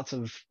having lots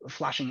of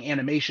flashing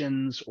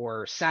animations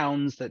or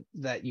sounds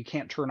that you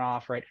can't turn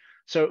off, right?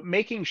 So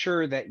making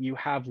sure that you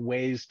have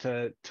ways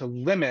to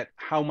limit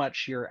how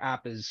much your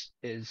app is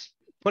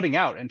putting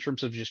out in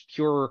terms of just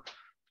pure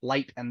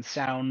light and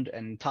sound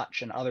and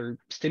touch and other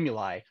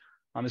stimuli is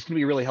going to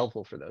be really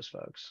helpful for those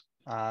folks.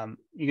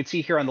 You can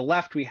see here on the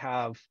left, we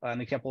have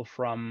an example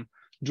from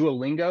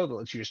Duolingo that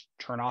lets you just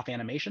turn off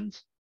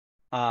animations.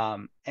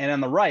 And on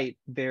the right,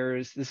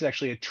 this is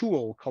actually a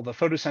tool called the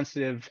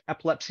Photosensitive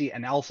Epilepsy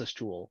Analysis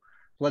Tool.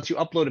 It lets you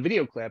upload a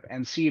video clip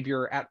and see if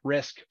you're at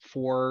risk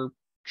for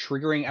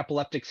triggering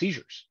epileptic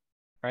seizures,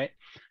 right?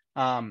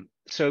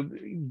 So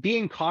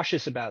being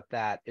cautious about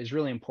that is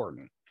really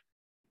important.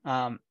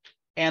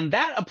 And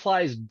that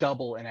applies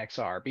double in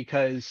XR,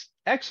 because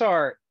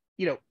XR,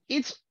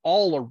 it's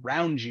all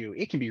around you.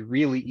 It can be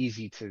really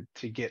easy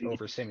to get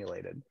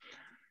overstimulated.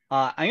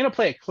 I'm going to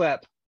play a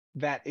clip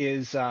that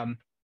is an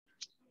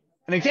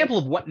example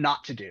of what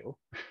not to do,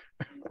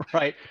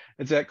 right?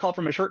 It's a call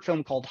from a short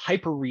film called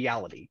Hyper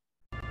Reality.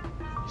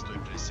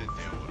 Estoy presente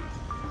ahora.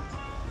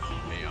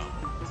 Me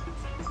amo.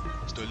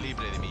 Estoy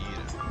libre de mi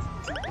ira.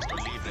 Estoy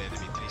libre de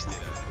mi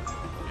tristeza.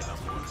 El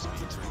amor es mi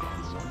eternidad.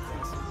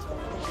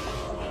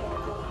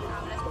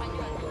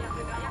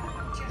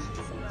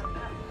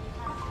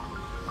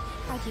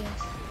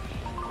 Adiós.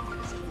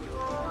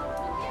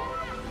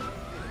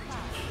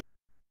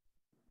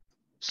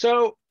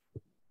 So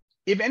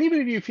if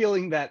anybody of you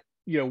feeling that,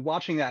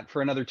 watching that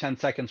for another 10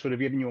 seconds would have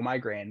given you a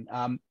migraine,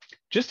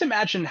 just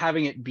imagine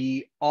having it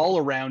be all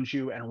around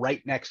you and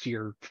right next to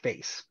your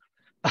face.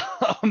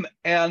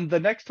 And the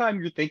next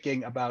time you're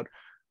thinking about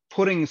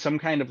putting some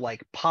kind of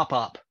like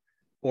pop-up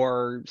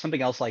or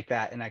something else like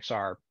that in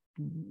XR,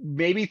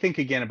 maybe think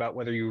again about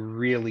whether you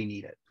really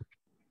need it.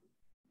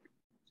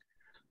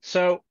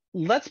 So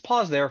let's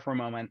pause there for a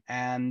moment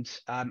and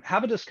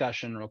have a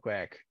discussion real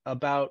quick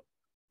about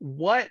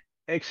what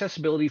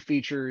accessibility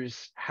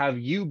features have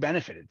you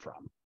benefited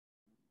from?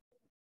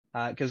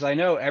 Because I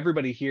know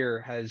everybody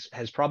here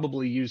has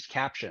probably used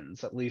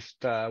captions at least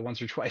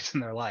once or twice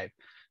in their life.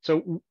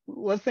 So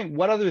let's think,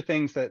 what other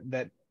things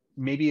that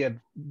maybe have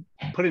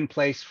put in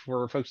place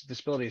for folks with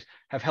disabilities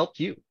have helped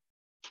you?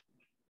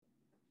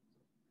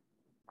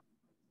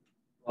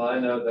 Well, I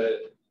know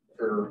that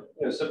for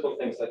simple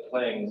things like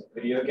playing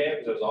video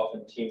games, there's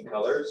often team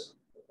colors.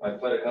 I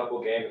played a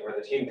couple games where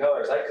the team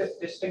colors, I could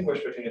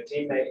distinguish between a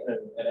teammate and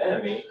an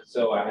enemy,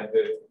 so I had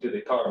to do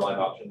the colorblind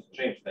options to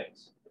change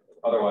things.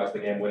 Otherwise, the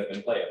game would have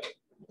been playable.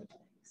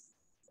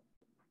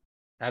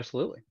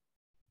 Absolutely.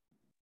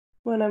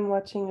 When I'm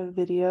watching a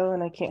video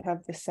and I can't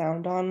have the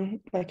sound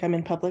on, like I'm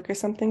in public or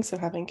something, so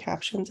having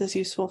captions is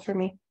useful for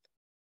me.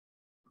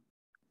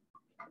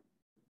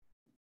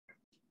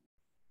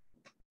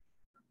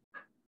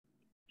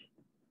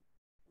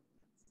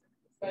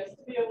 It's nice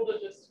to be able to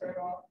just turn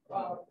off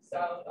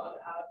sound on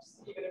apps,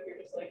 even if you're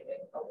just like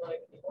in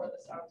public or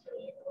the sound's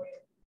really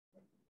annoying.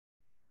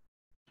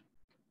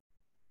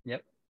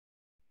 Yep.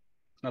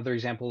 Another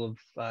example of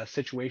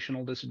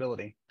situational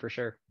disability, for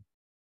sure.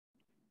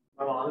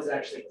 My mom is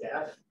actually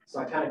deaf, so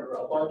I kind of grew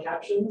up on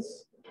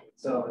captions.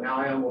 So now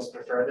I almost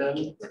prefer them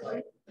to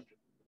like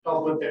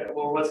help with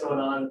what's going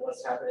on,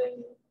 what's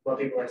happening, what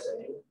people are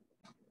saying.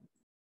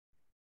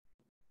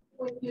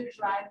 When you're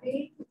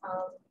driving,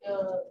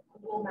 the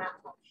Google Map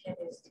option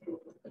is to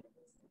listen to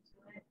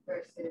it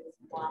versus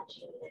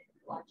watching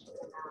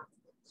the map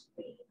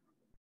screen.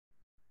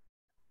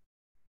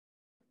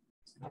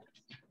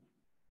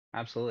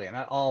 Absolutely. And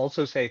I'll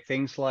also say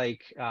things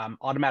like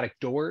automatic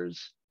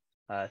doors,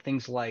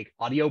 things like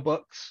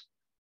audiobooks.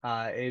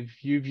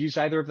 If you've used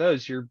either of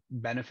those, you're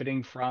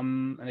benefiting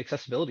from an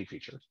accessibility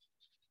feature.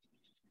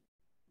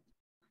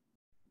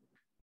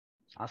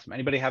 Awesome.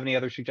 Anybody have any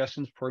other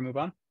suggestions before we move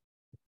on?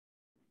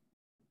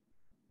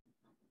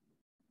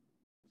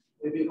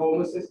 Maybe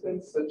home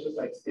assistants such as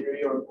like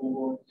Siri or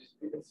Google, just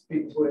you can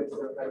speak to it instead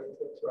of having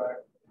to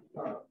interact.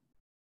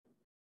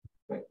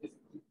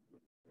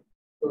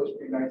 Those would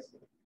be nice.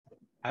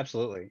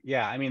 Absolutely.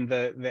 Yeah. I mean,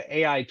 the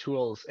AI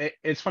tools,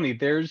 it's funny,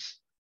 there's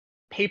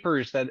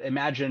papers that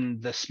imagine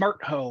the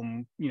smart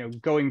home,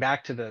 going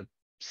back to the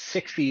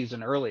 60s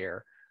and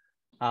earlier.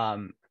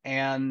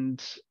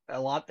 And a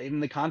lot in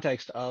the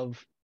context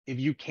of, if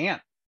you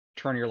can't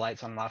turn your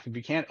lights on and off, if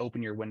you can't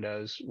open your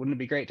windows, wouldn't it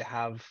be great to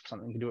have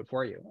something to do it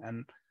for you?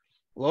 And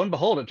lo and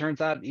behold, it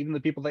turns out even the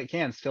people that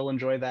can still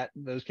enjoy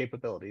those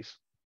capabilities.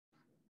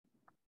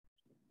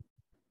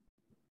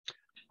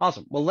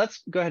 Awesome. Well,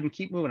 let's go ahead and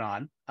keep moving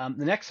on.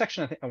 The next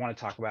section I think I want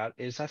to talk about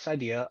is this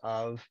idea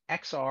of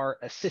XR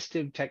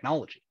assistive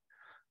technology,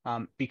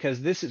 because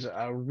this is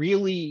a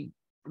really,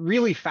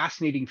 really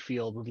fascinating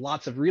field with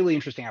lots of really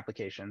interesting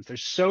applications.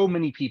 There's so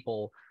many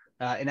people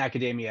in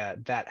academia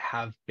that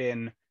have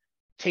been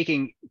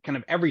taking kind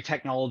of every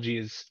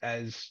technology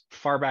as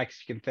far back as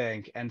you can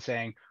think and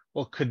saying,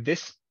 well, could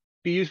this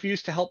be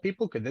used to help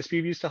people? Could this be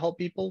used to help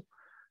people?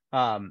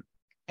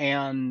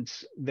 And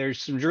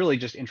there's some really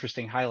just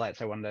interesting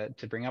highlights I wanted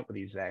to bring up with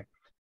you today.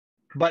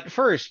 But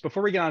first,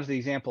 before we get on to the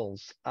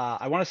examples,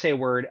 I want to say a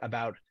word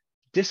about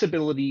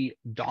disability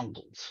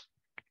dongles.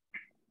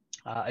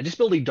 A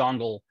disability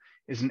dongle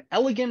is an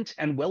elegant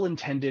and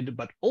well-intended,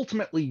 but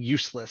ultimately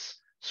useless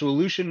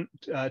solution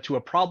to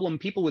a problem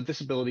people with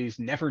disabilities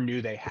never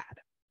knew they had.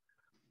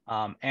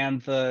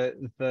 And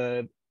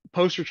the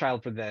poster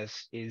child for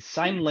this is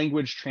sign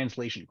language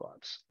translation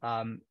gloves.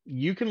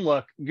 You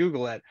can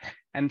Google it,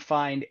 and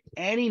find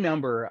any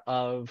number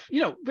of,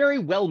 very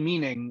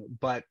well-meaning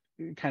but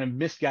kind of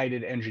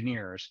misguided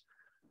engineers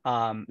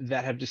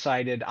that have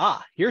decided,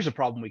 here's a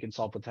problem we can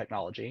solve with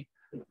technology.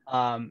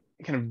 Kind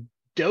of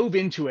dove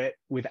into it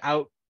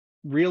without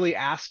really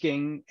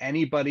asking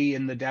anybody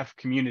in the deaf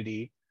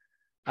community,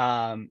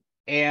 and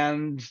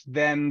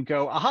then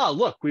go,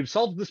 look, we've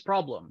solved this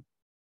problem.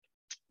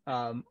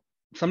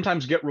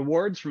 Sometimes get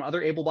rewards from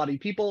other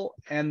able-bodied people,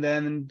 and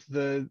then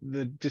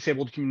the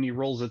disabled community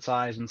rolls its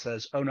eyes and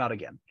says, oh, not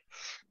again.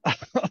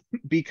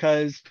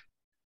 Because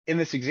in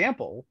this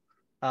example,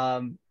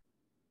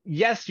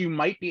 yes, you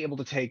might be able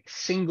to take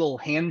single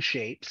hand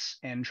shapes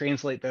and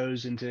translate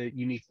those into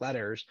unique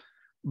letters,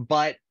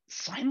 but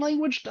sign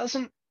language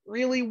doesn't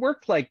really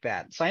work like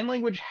that. Sign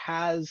language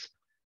has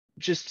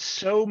just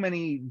so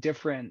many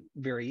different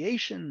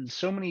variations,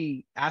 so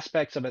many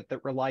aspects of it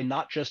that rely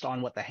not just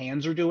on what the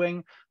hands are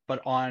doing,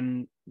 but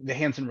on the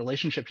hands in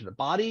relationship to the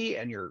body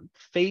and your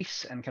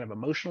face and kind of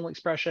emotional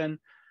expression.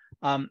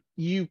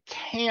 You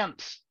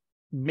can't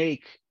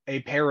make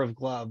a pair of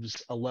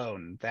gloves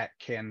alone that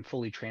can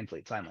fully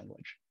translate sign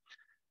language.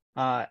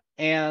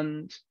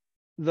 And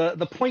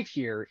the point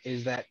here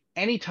is that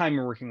anytime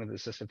you're working with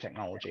assistive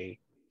technology,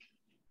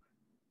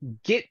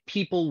 get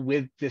people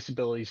with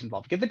disabilities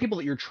involved. Get the people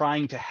that you're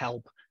trying to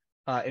help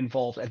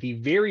involved at the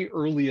very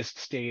earliest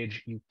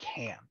stage you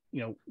can.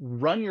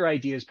 Run your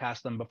ideas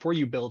past them before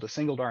you build a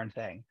single darn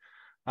thing,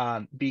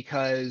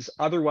 because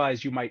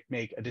otherwise you might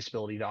make a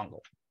disability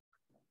dongle.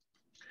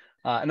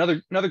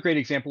 Another great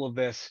example of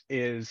this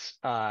is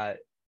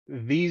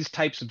these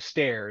types of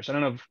stairs. I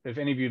don't know if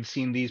any of you have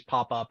seen these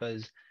pop up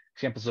as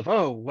examples of,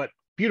 what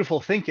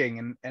beautiful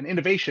thinking and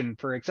innovation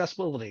for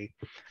accessibility.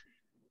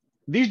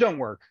 These don't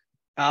work.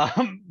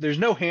 There's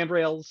no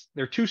handrails.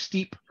 They're too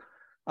steep.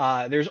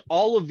 There's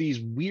all of these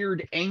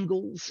weird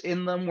angles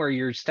in them where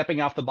you're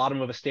stepping off the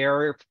bottom of a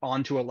stair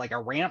onto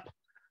a ramp,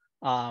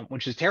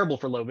 which is terrible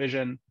for low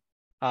vision.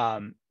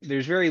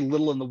 There's very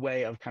little in the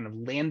way of kind of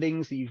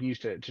landings that you can use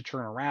to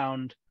turn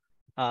around.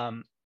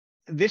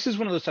 This is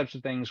one of those types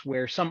of things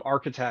where some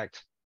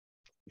architect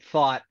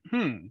thought,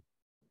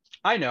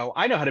 I know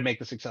how to make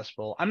this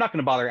accessible. I'm not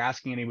going to bother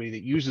asking anybody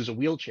that uses a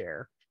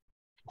wheelchair.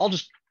 I'll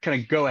just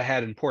kind of go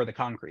ahead and pour the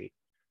concrete.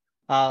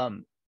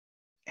 And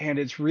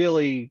it's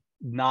really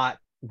not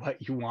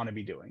what you want to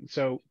be doing.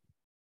 So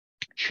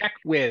check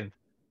with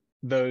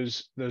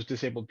those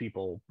disabled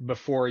people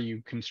before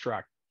you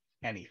construct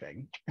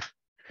anything.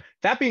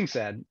 That being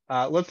said,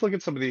 let's look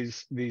at some of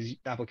these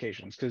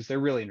applications because they're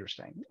really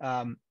interesting.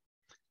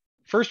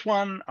 First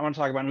one I want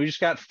to talk about, and we just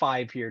got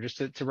 5 here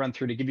just to run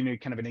through to give you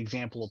kind of an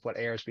example of what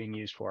AR is being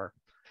used for.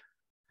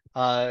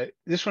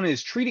 This one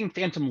is treating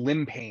phantom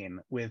limb pain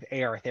with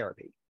AR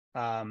therapy.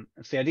 So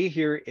the idea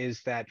here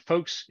is that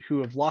folks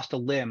who have lost a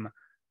limb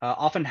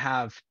often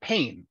have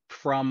pain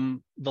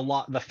from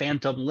the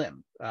phantom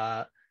limb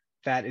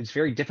that it's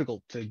very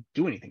difficult to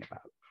do anything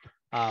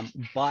about.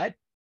 But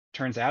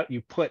turns out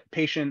you give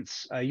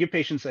patients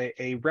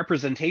a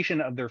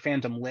representation of their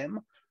phantom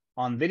limb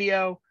on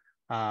video.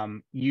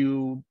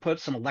 You put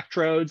some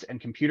electrodes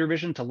and computer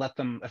vision to let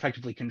them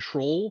effectively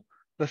control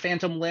the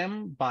phantom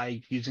limb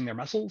by using their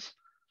muscles.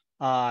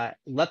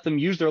 Let them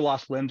use their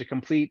lost limb to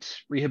complete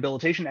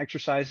rehabilitation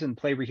exercises and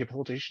play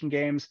rehabilitation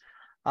games.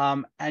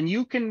 And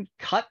you can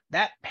cut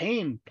that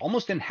pain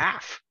almost in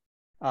half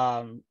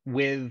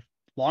with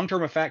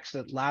long-term effects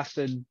that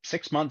lasted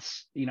 6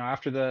 months,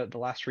 after the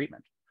last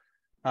treatment.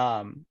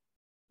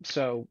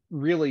 So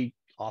really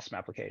awesome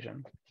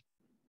application.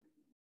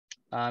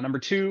 Number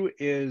 2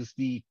 is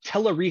the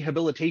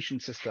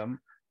telerehabilitation system,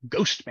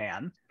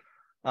 Ghostman.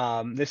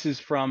 This is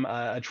from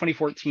a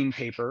 2014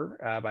 paper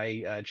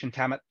by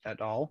Chintamit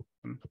et al.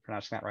 I'm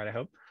pronouncing that right, I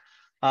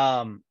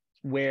hope.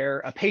 Where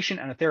a patient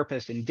and a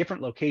therapist in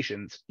different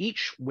locations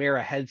each wear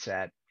a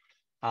headset,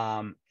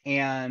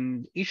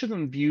 and each of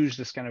them views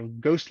this kind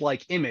of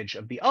ghost-like image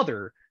of the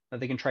other that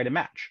they can try to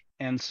match.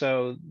 And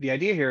so the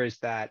idea here is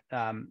that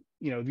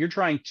if you're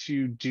trying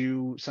to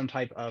do some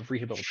type of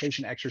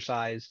rehabilitation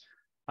exercise,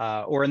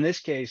 or in this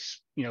case,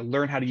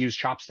 learn how to use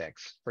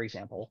chopsticks, for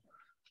example,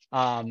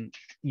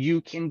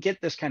 you can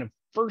get this kind of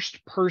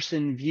first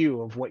person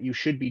view of what you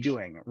should be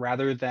doing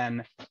rather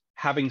than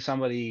having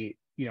somebody,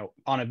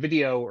 on a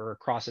video or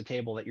across a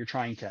table that you're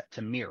trying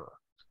to mirror.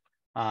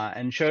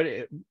 And showed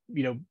it,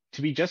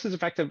 to be just as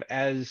effective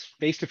as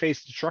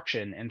face-to-face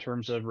instruction in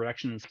terms of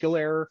reduction in skill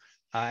error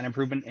and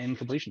improvement in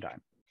completion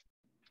time.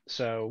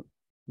 So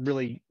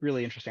really,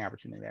 really interesting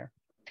opportunity there.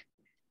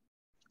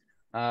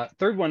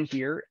 Third one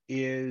here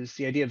is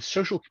the idea of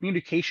social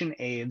communication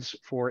aids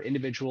for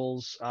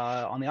individuals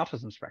on the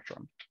autism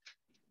spectrum.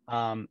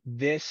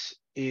 This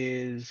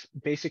is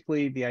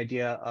basically the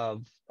idea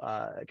of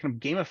kind of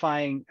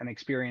gamifying an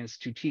experience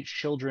to teach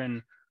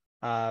children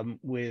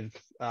with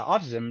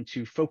autism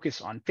to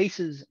focus on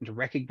faces and to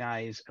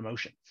recognize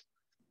emotions.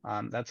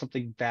 That's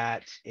something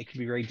that it can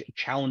be very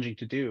challenging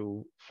to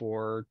do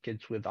for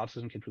kids with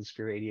autism, kids with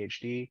severe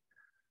ADHD.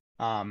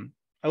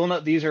 I will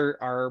note these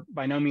are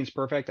by no means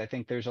perfect. I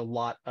think there's a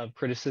lot of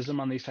criticism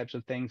on these types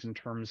of things in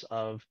terms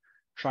of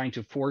trying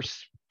to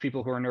force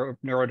people who are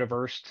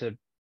neurodiverse to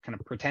kind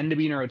of pretend to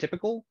be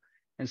neurotypical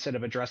instead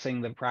of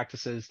addressing the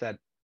practices that,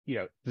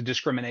 the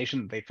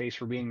discrimination that they face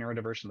for being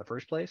neurodiverse in the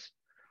first place.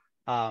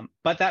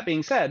 But that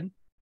being said,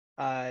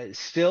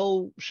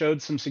 still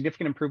showed some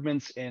significant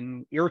improvements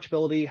in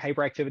irritability,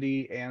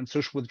 hyperactivity, and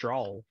social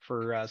withdrawal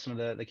for some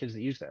of the kids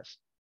that use this.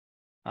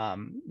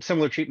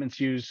 Similar treatments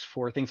used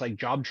for things like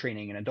job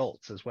training in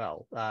adults as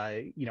well.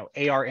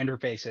 AR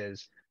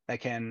interfaces that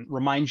can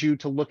remind you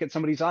to look at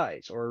somebody's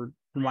eyes or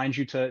remind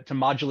you to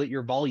modulate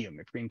your volume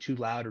if you're being too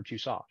loud or too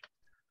soft.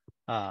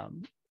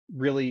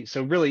 Really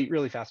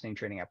fascinating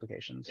training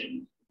applications.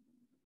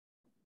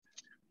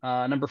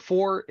 Number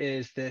 4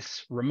 is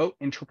this remote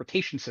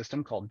interpretation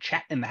system called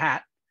Chat in the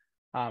Hat,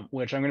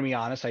 which I'm going to be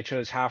honest, I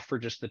chose half for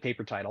just the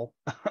paper title.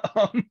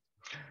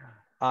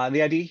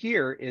 The idea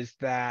here is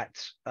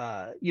that,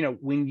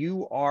 when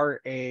you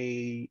are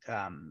a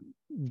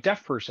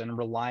deaf person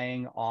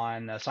relying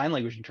on a sign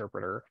language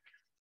interpreter,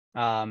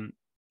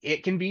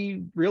 it can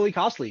be really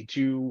costly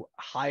to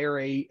hire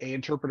a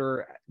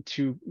interpreter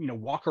to,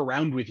 walk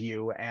around with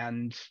you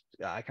and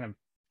kind of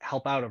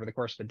help out over the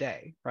course of the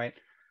day, right?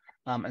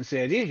 And so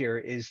the idea here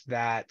is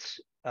that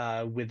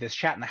with this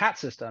Chat in the Hat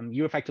system,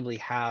 you effectively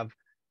have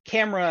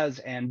cameras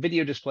and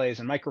video displays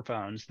and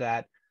microphones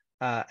that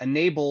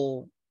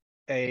enable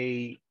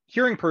a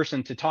hearing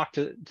person to talk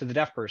to the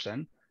deaf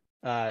person.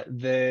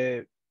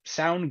 The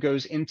sound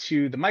goes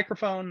into the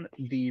microphone.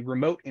 The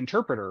remote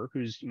interpreter,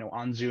 who's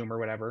on Zoom or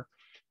whatever,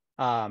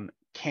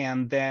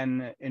 can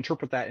then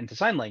interpret that into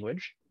sign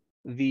language.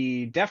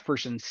 The deaf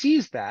person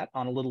sees that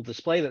on a little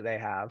display that they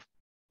have.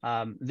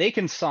 They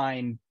can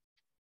sign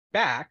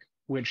back,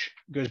 which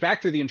goes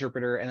back through the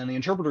interpreter, and then the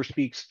interpreter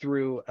speaks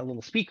through a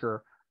little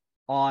speaker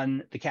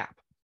on the cap.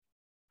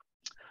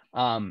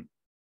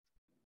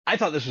 I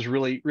thought this was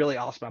really, really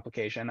awesome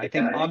application. I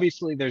think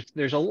obviously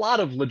there's a lot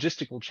of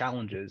logistical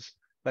challenges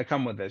that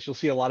come with this. You'll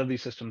see a lot of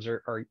these systems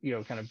are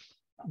kind of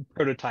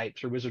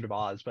prototypes or Wizard of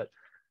Oz, but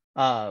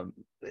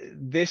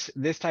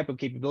this type of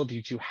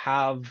capability to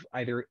have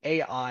either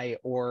AI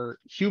or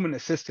human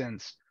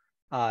assistance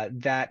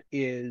that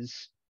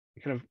is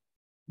kind of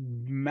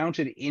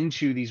mounted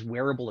into these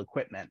wearable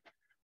equipment,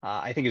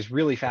 I think is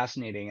really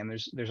fascinating, and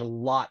there's a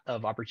lot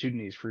of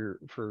opportunities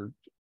for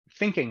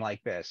thinking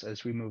like this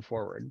as we move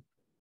forward.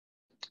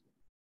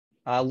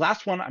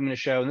 Last one I'm going to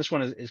show, and this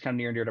one is kind of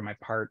near and dear to my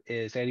heart,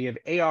 is the idea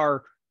of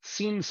AR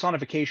scene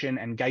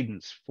sonification and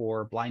guidance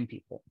for blind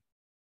people.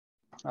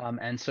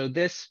 And so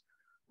this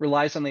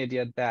relies on the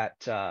idea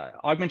that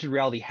augmented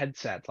reality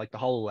headsets like the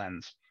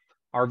HoloLens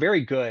are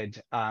very good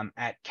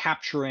at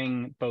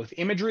capturing both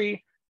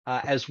imagery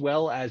as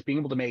well as being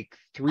able to make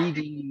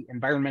 3D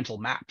environmental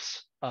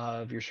maps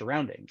of your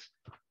surroundings.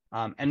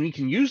 And we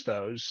can use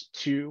those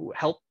to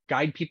help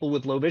guide people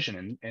with low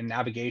vision in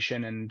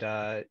navigation and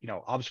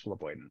obstacle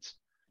avoidance.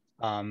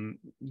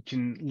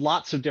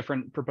 Lots of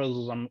different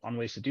proposals on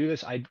ways to do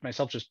this. I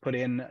myself just put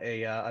in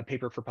a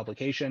paper for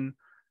publication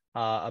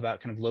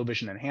about kind of low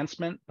vision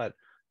enhancement, but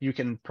you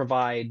can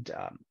provide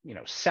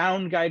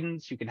sound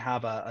guidance. You can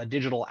have a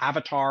digital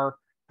avatar.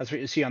 That's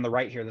what you see on the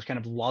right here. This kind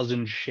of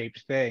lozenge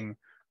shaped thing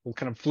will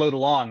kind of float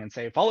along and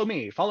say, follow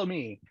me,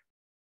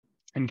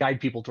 and guide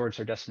people towards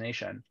their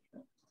destination.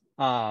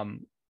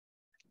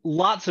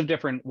 Lots of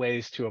different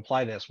ways to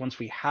apply this once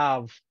we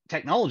have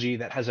technology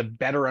that has a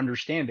better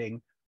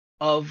understanding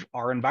of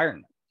our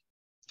environment.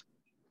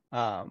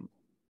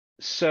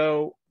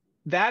 So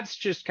that's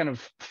just kind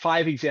of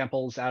 5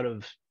 examples out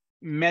of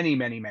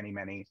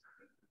many.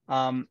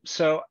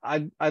 So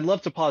I'd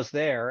love to pause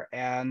there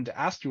and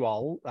ask you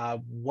all,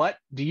 what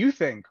do you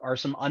think are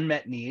some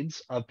unmet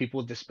needs of people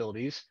with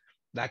disabilities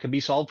that could be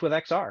solved with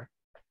XR?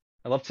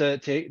 I'd love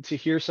to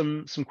hear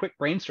some quick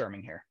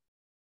brainstorming here.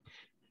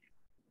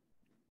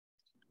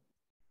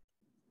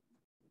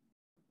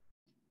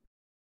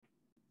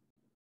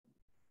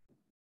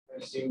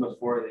 I've seen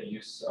before the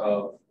use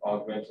of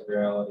augmented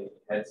reality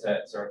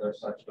headsets or other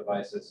such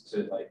devices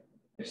to, like,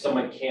 if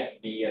someone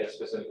can't be at a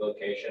specific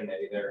location,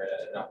 maybe they're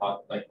in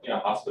a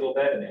hospital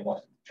bed and they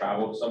want to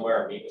travel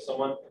somewhere or meet with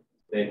someone,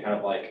 they kind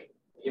of like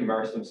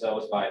immerse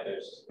themselves by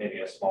there's maybe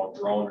a small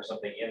drone or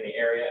something in the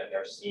area and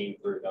they're seeing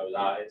through those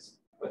eyes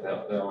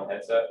without their own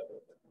headset.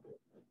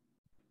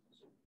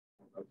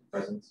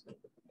 Presence.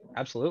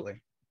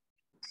 Absolutely.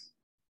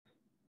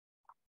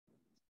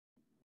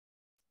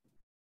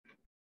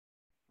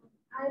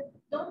 I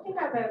don't think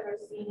I've ever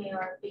seen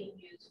AR being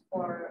used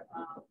for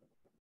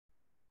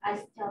as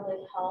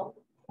telehealth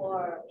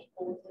for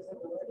people with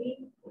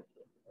disability,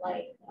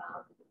 like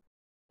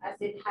as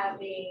it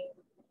having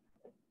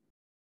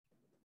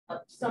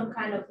some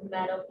kind of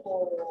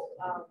medical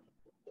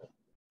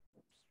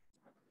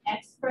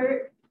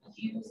expert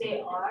use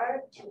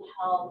AR to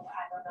help,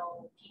 I don't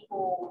know,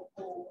 people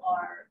who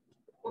are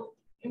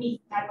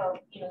any type of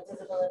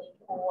disability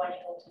who want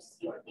to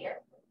see or hear.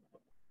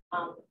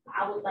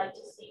 I would like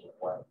to see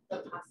what the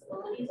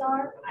possibilities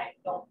are. I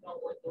don't know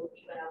what they would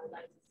be, but I would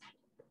like to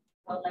see.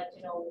 I would like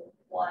to know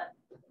what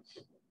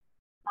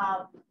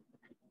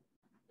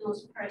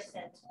those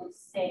persons would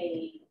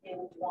say they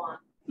would want,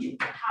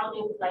 how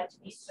they would like to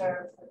be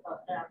served with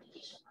an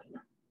application like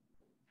that.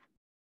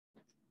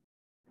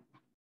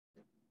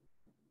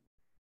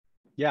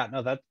 Yeah,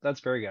 no, that's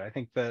very good. I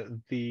think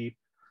the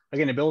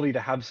again, ability to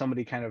have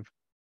somebody kind of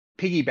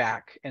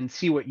piggyback and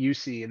see what you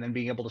see and then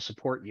being able to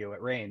support you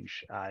at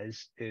range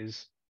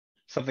is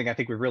something I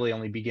think we really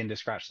only begin to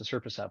scratch the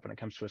surface of when it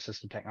comes to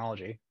assistive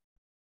technology.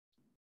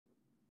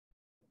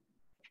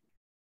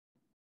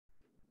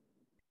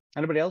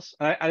 Anybody else?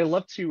 I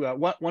love to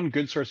one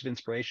good source of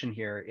inspiration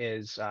here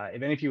is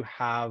if any of you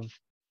have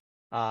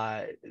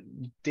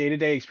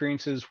day-to-day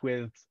experiences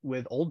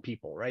with old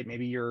people, right?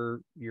 Maybe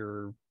your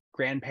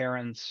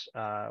grandparents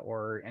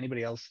or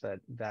anybody else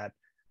that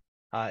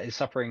is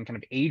suffering kind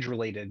of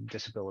age-related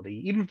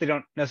disability, even if they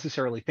don't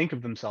necessarily think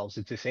of themselves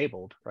as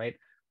disabled, right?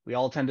 We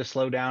all tend to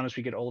slow down as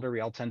we get older. We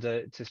all tend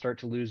to start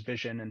to lose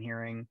vision and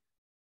hearing.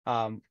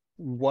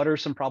 What are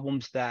some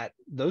problems that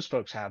those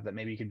folks have that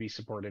maybe could be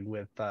supported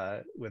with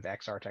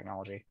XR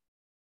technology?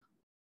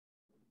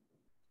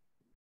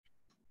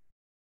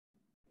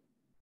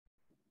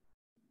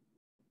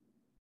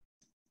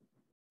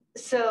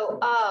 So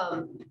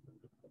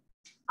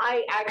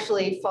I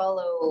actually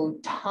follow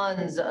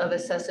tons of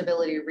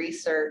accessibility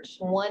research.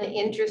 One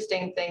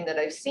interesting thing that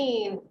I've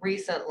seen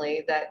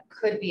recently that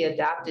could be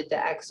adapted to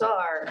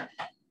XR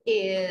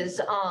is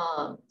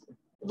the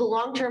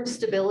long-term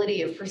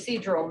stability of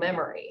procedural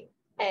memory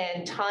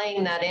and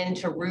tying that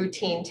into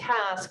routine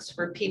tasks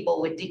for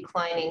people with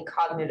declining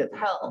cognitive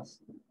health.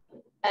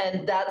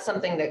 And that's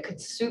something that could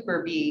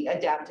super be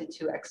adapted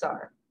to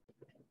XR.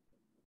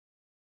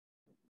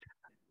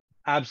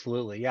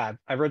 Absolutely, yeah.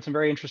 I've read some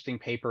very interesting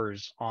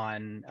papers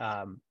on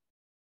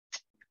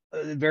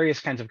various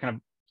kinds of kind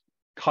of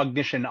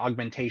cognition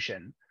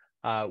augmentation,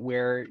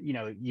 where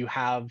you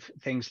have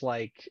things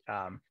like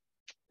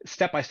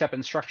step-by-step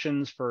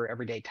instructions for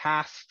everyday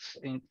tasks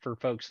for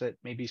folks that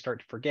maybe start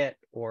to forget,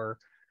 or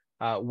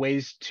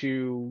ways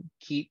to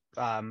keep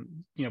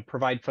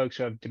provide folks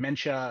who have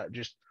dementia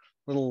just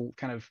little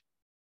kind of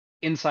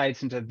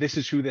insights into this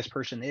is who this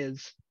person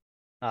is.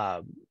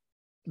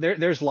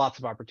 There's lots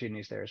of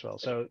opportunities there as well.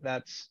 So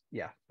that's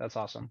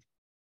awesome.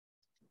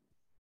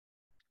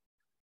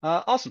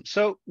 Awesome.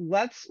 So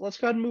let's go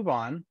ahead and move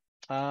on.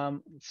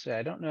 Let's see.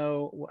 I don't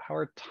know how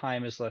our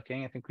time is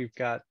looking. I think we've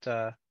got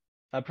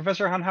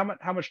Professor Han.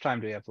 How much time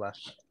do we have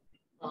left?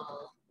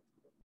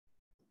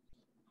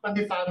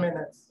 25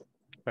 minutes.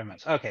 5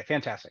 minutes. Okay,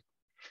 fantastic.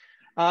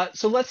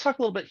 So let's talk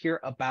a little bit here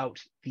about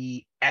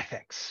the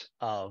ethics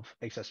of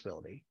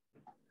accessibility.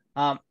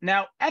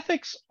 Now,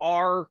 ethics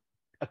are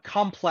a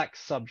complex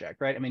subject,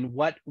 right? I mean,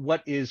 what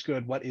is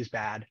good, what is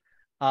bad?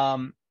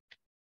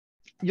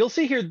 You'll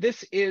see here,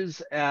 this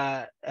is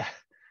there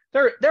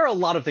are a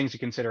lot of things to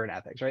consider in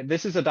ethics, right?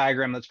 This is a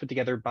diagram that's put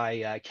together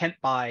by Kent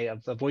Bai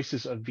of the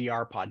Voices of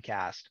VR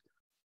podcast.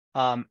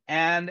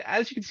 And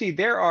as you can see,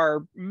 there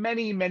are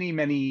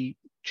many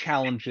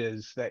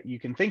challenges that you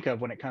can think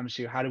of when it comes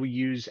to how do we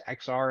use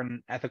XR in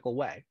an ethical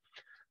way.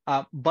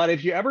 But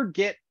if you ever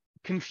get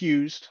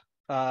confused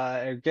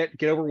or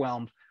get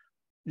overwhelmed,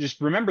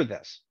 just remember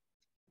this: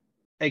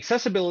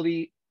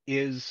 accessibility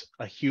is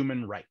a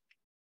human right.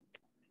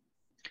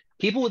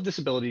 People with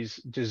disabilities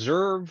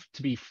deserve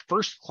to be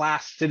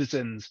first-class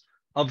citizens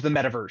of the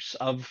metaverse,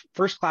 of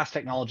first-class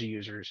technology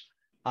users,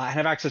 and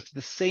have access to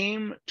the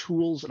same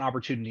tools and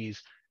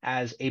opportunities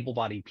as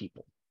able-bodied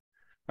people.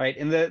 Right?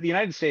 In the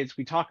United States,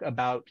 we talk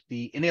about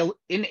the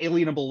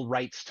inalienable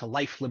rights to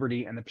life,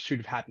 liberty, and the pursuit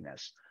of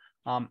happiness.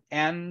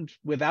 And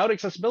without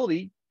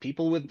accessibility,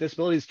 people with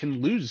disabilities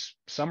can lose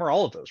some or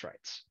all of those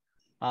rights.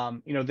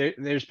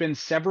 There's been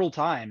several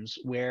times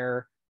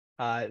where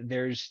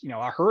there's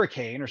a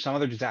hurricane or some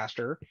other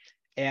disaster,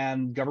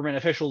 and government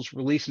officials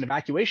release an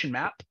evacuation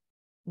map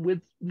with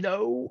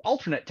no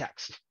alternate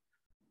text,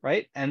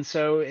 right? And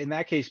so in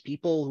that case,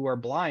 people who are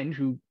blind,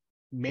 who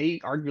may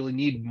arguably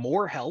need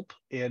more help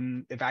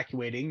in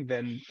evacuating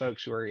than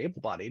folks who are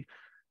able-bodied,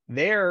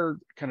 they're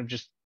kind of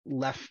just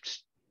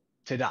left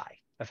to die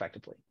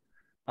effectively.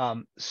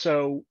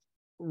 So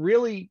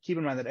really keep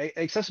in mind that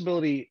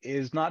accessibility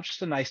is not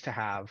just a nice to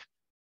have,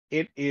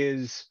 it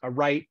is a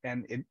right,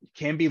 and it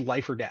can be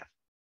life or death.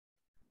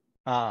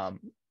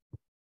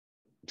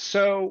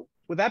 So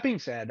with that being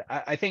said,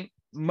 I think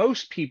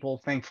most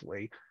people,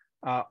 thankfully,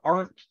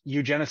 aren't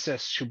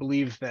eugenicists who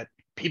believe that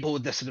people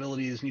with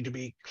disabilities need to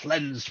be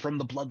cleansed from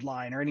the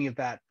bloodline or any of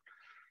that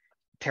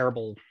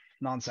terrible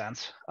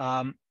nonsense.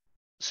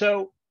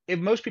 So if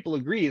most people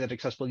agree that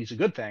accessibility is a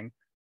good thing,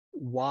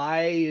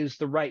 why is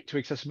the right to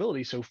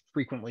accessibility so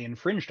frequently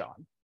infringed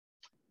on?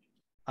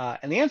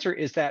 And the answer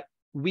is that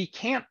we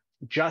can't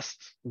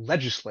just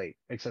legislate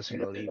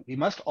accessibility. We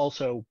must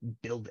also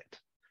build it.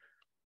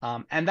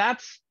 And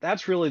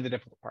that's really the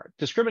difficult part.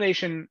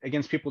 Discrimination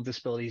against people with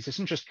disabilities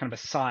isn't just kind of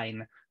a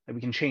sign that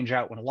we can change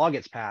out when a law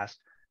gets passed.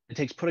 It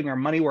takes putting our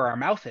money where our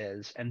mouth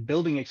is and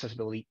building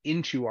accessibility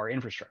into our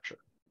infrastructure.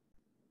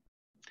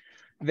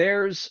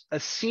 There's a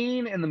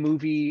scene in the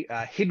movie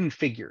Hidden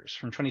Figures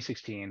from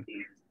 2016.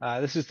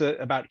 This is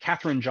about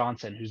Katherine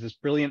Johnson, who's this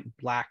brilliant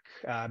Black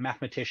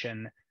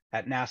mathematician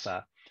at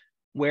NASA,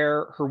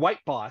 where her white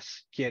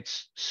boss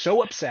gets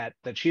so upset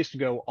that she has to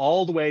go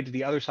all the way to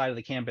the other side of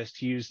the campus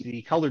to use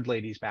the colored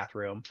ladies'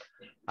 bathroom,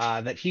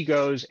 that he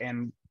goes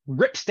and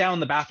rips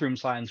down the bathroom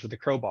signs with a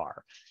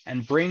crowbar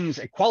and brings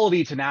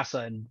equality to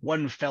NASA in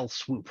one fell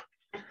swoop.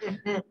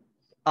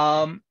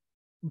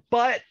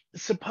 But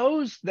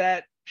suppose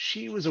that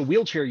she was a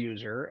wheelchair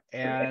user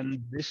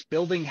and this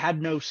building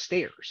had no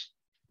stairs.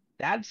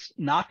 That's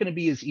not going to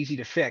be as easy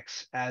to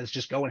fix as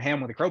just going ham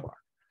with a crowbar.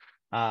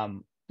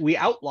 We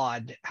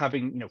outlawed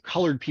having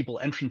colored people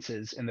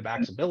entrances in the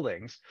backs of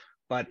buildings,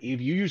 but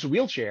if you use a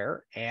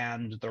wheelchair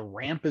and the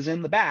ramp is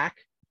in the back,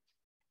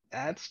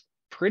 that's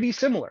pretty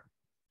similar.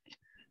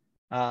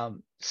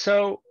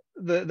 So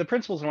the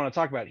principles I want to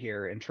talk about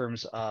here in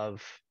terms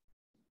of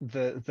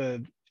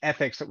the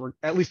ethics that we're,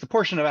 at least the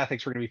portion of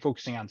ethics we're going to be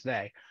focusing on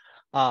today,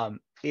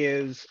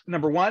 is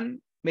number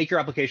one, make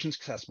your applications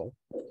accessible.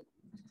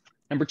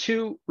 Number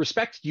two,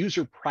 respect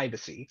user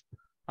privacy.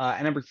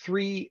 And number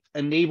three,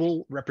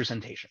 enable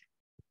representation.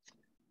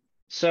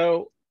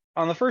 So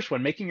on the first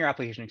one, making your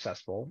application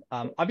accessible,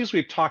 obviously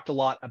we've talked a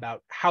lot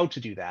about how to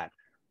do that.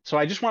 So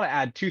I just want to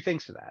add two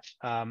things to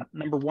that.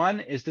 Number one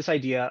is this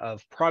idea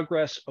of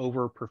progress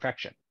over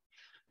perfection.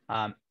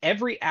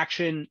 Every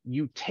action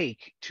you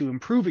take to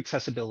improve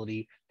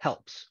accessibility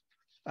helps.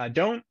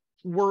 Don't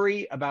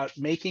worry about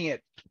making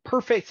it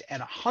perfect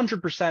and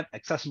 100%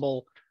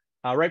 accessible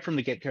right from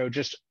the get-go.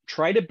 Just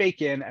try to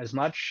bake in as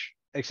much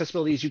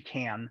accessibility as you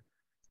can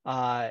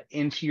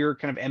into your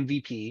kind of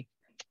MVP,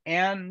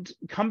 and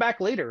come back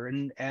later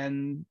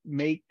and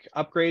make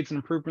upgrades and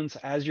improvements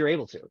as you're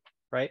able to,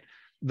 right?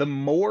 The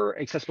more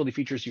accessibility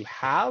features you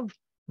have,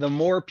 the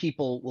more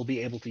people will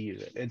be able to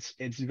use it.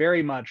 It's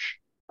very much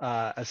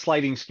a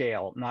sliding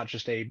scale, not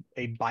just a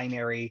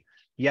binary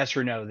yes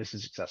or no, this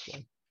is accessible.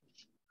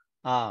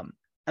 And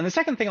the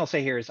second thing I'll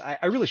say here is I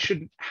really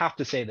shouldn't have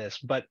to say this,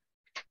 but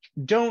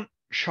don't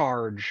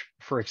charge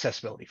for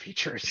accessibility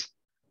features.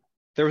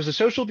 There was a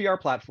social VR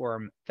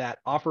platform that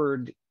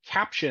offered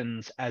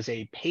captions as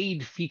a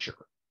paid feature,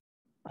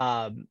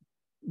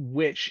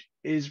 which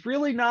is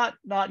really not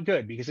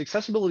good, because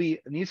accessibility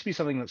needs to be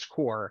something that's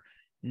core,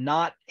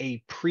 not a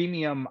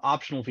premium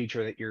optional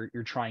feature that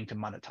you're trying to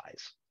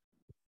monetize.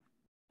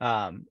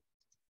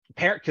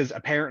 Because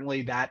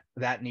apparently that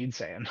needs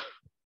saying.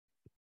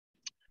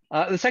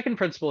 The second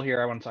principle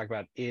here I want to talk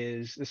about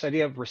is this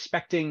idea of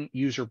respecting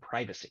user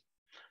privacy.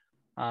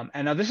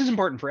 And now this is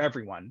important for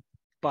everyone,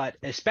 but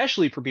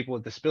especially for people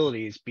with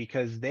disabilities,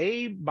 because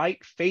they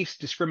might face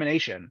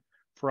discrimination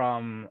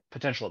from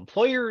potential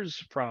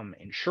employers, from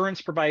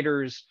insurance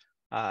providers,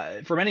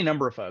 from any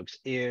number of folks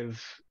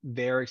if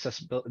their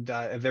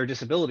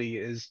disability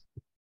is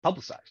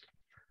publicized.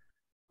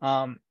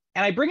 And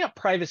I bring up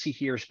privacy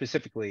here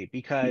specifically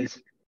because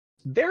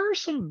there are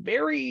some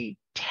very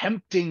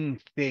tempting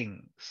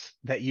things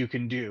that you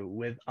can do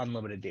with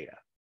unlimited data,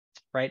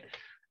 right?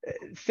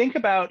 Think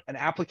about an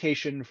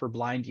application for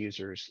blind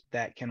users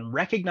that can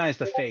recognize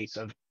the face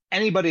of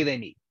anybody they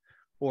meet,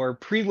 or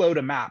preload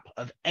a map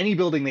of any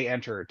building they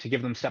enter to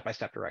give them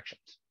step-by-step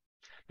directions.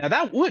 Now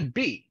that would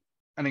be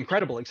an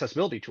incredible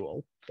accessibility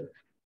tool,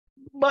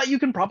 but you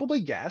can probably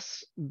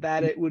guess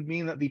that it would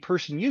mean that the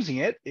person using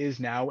it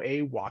is now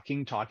a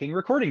walking, talking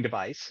recording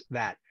device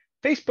that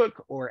Facebook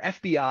or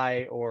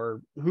FBI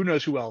or who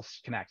knows who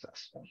else can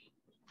access.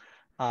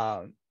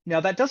 Now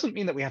that doesn't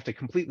mean that we have to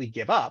completely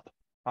give up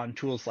on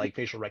tools like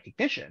facial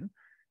recognition.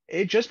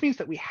 It just means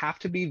that we have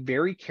to be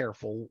very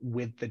careful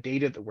with the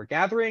data that we're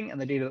gathering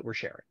and the data that we're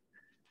sharing.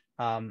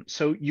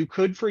 So you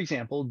could, for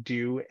example,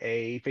 do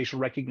a facial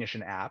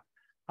recognition app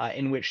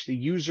in which the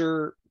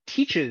user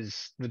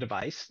teaches the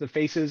device the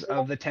faces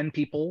of the 10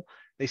 people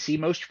they see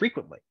most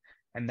frequently,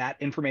 and that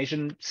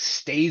information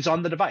stays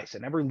on the device.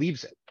 It never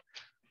leaves it.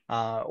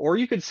 Or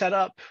you could set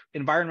up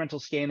environmental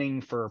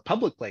scanning for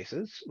public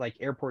places like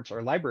airports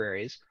or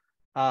libraries,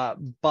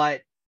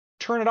 but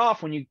turn it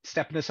off when you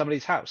step into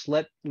somebody's house.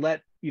 Let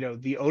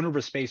the owner of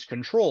a space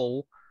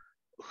control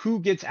who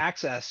gets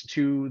access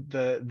to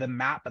the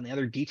map and the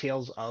other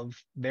details of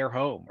their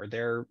home or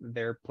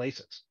their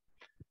places.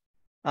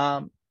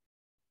 And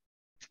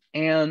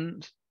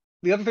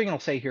the other thing I'll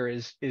say here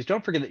is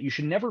don't forget that you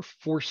should never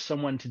force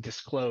someone to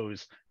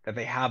disclose that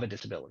they have a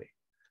disability.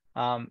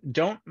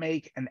 Don't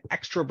make an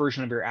extra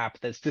version of your app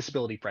that's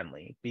disability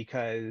friendly,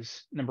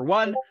 because number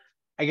one,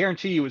 I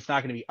guarantee you it's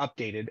not going to be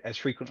updated as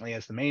frequently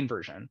as the main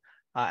version.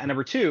 And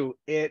number two,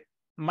 it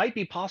might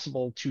be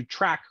possible to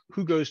track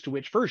who goes to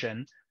which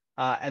version,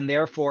 and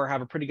therefore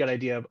have a pretty good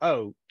idea of,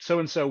 oh,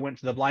 so-and-so went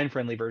to the blind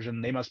friendly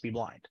version, they must be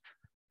blind.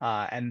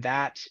 And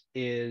that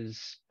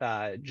is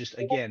just,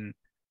 again,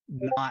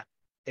 not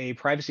a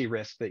privacy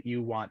risk that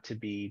you want to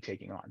be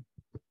taking on.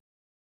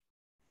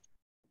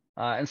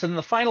 And so then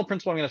the final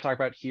principle I'm going to talk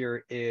about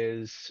here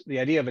is the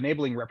idea of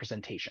enabling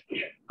representation.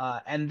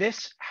 And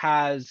this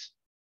has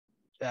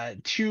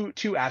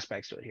two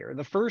aspects to it here.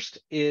 The first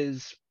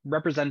is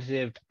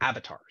representative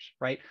avatars,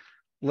 right?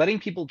 Letting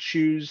people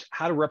choose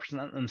how to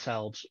represent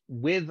themselves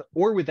with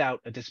or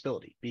without a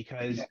disability,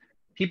 because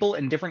people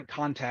in different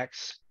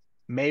contexts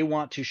may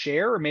want to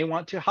share or may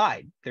want to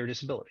hide their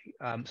disability.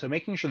 So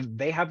making sure that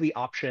they have the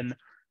option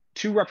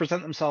to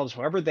represent themselves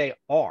however they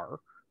are,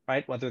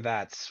 right? Whether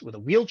that's with a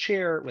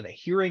wheelchair, with a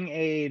hearing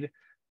aid,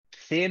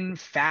 thin,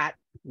 fat,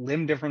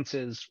 limb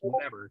differences,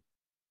 whatever,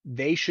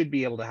 they should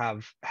be able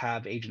to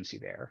have agency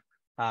there.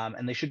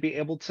 And they should be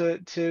able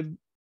to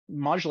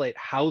modulate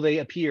how they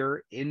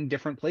appear in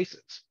different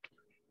places.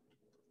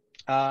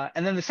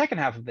 And then the second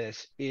half of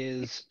this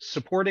is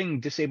supporting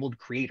disabled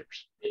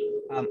creators.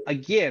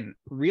 Again,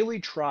 really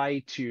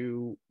try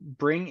to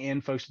bring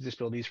in folks with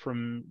disabilities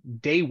from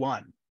day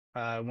one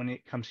when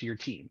it comes to your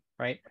team,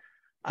 right?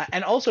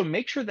 And also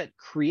make sure that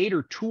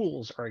creator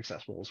tools are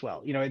accessible as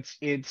well. You know,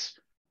 it's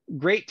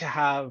great to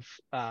have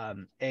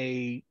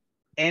a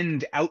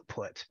end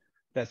output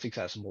that's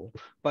accessible,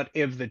 but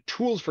if the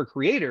tools for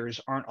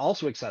creators aren't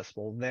also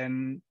accessible,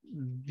 then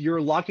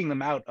you're locking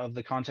them out of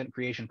the content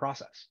creation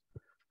process.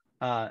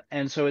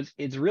 And so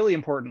it's really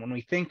important when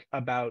we think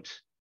about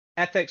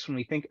ethics, when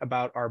we think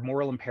about our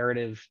moral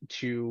imperative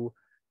to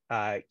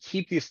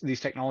keep these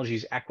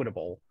technologies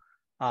equitable.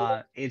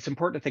 It's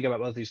important to think about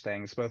both these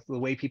things, both the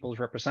way people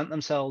represent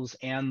themselves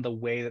and the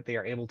way that they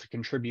are able to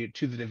contribute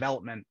to the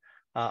development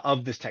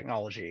of this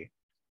technology.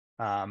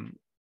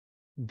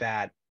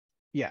 That,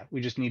 yeah,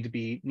 we just need to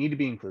be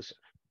inclusive.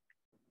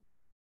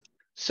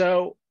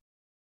 So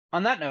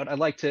on that note, I'd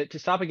like to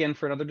stop again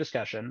for another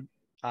discussion.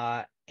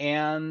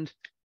 And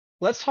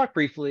let's talk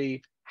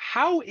briefly,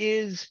 how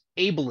is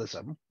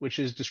ableism, which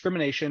is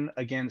discrimination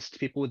against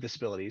people with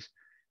disabilities,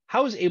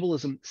 how is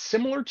ableism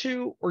similar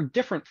to or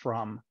different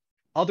from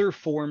other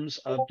forms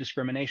of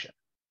discrimination?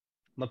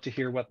 I'd love to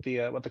hear what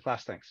the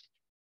class thinks.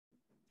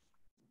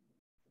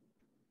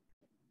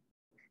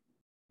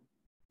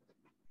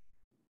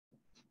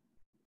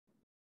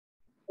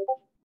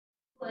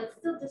 Well, it's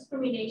still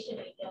discrimination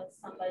against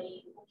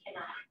somebody who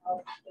cannot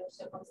help their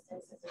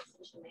circumstances or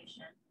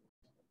situation.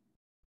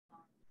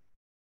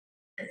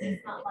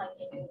 It's not like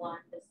anyone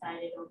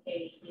decided,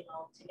 okay, you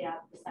know, today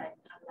I've decided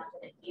I'm not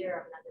going to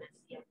hear, I'm not going to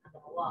see, I'm not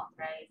going to walk,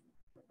 right?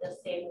 The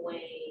same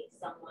way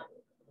someone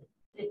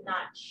did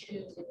not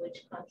choose in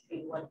which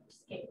country, what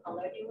skin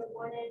color they were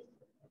born in.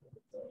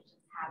 So it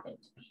just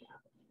happened to be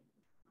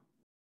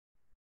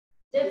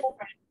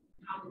different,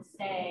 I would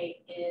say,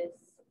 is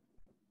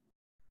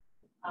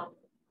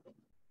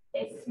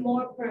it's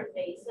more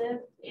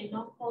pervasive in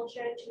our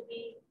culture to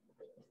be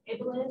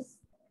ableist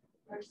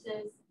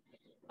versus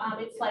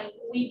it's like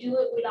we do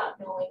it without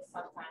knowing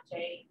sometimes,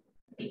 right?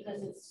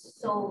 Because it's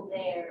so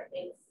there,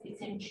 it's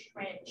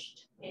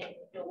entrenched in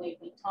the way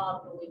we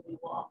talk, the way we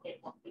walk, and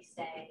what we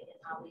say, and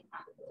how we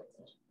act with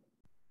it.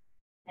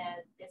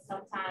 And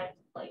sometimes,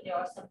 like, there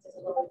are some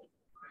disabilities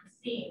we aren't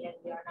seeing, and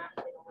we are not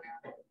even aware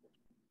of it.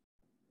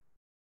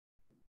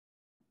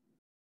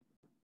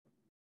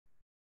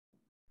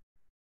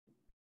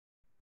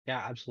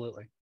 Yeah,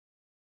 absolutely.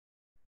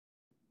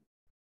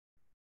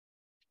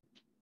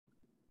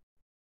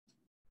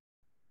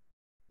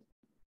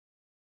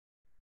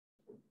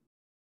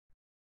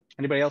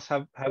 Anybody else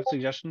have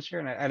suggestions here?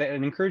 And I'd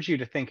encourage you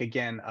to think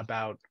again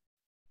about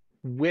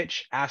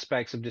which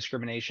aspects of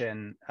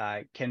discrimination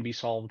can be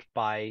solved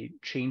by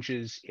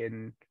changes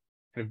in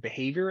kind of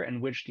behavior,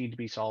 and which need to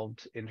be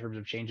solved in terms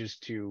of changes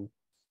to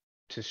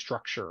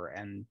structure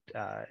and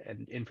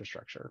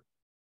infrastructure.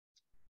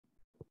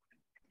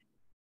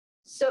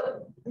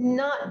 So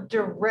not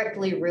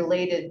directly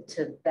related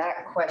to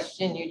that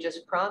question you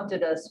just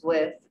prompted us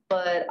with,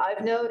 but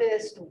I've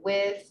noticed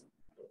with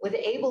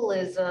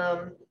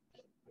ableism,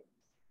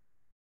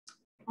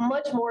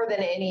 much more than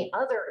any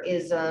other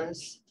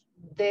isms,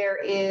 there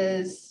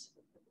is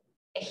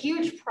a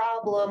huge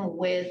problem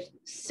with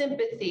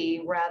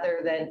sympathy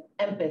rather than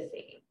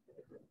empathy.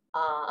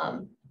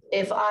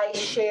 If I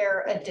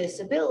share a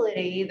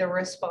disability, the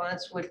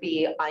response would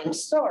be, I'm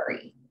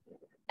sorry,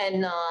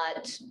 and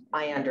not,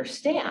 I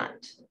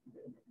understand.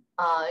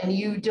 And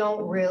you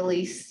don't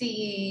really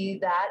see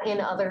that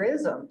in other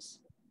isms.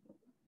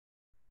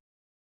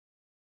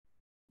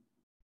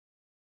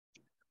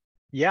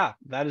 Yeah,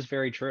 that is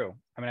very true.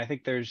 I mean, I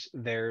think there's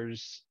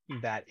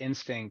that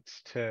instinct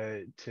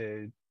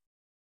to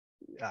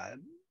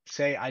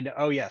say, I know,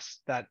 oh yes,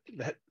 that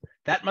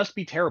must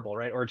be terrible,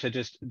 right? Or to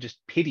just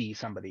pity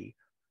somebody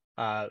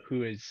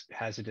who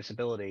has a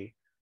disability.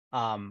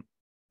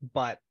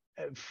 But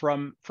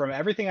from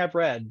everything I've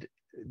read,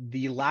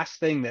 the last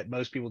thing that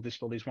most people with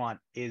disabilities want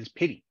is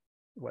pity.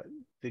 What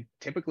they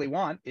typically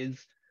want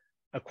is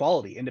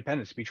equality,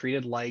 independence, to be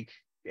treated like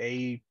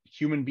a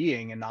human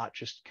being and not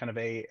just kind of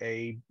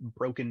a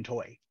broken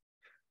toy.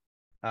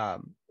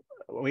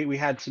 We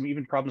had some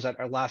even problems at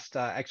our last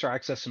XR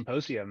Access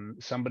Symposium.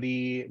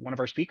 One of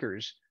our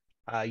speakers,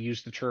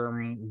 used the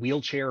term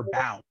wheelchair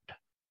bound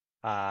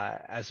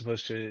as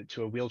opposed to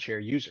a wheelchair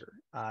user.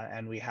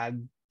 And we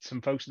had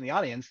some folks in the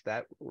audience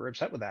that were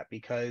upset with that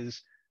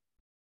because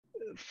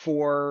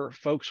for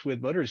folks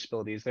with motor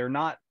disabilities, they're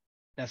not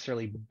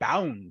necessarily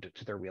bound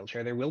to their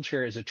wheelchair. Their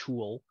wheelchair is a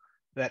tool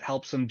that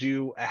helps them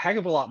do a heck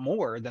of a lot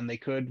more than they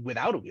could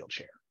without a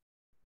wheelchair.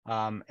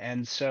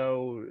 And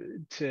so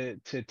to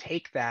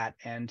take that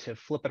and to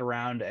flip it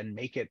around and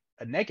make it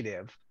a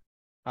negative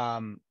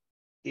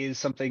is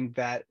something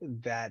that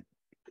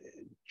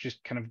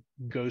just kind of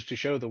goes to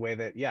show the way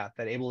that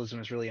that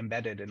ableism is really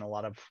embedded in a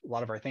lot of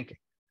our thinking.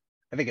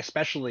 I think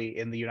especially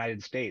in the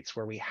United States,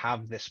 where we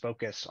have this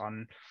focus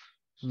on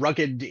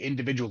rugged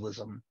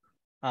individualism,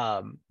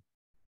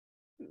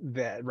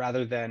 that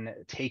rather than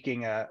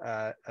taking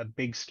a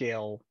big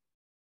scale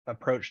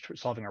approach to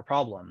solving our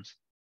problems.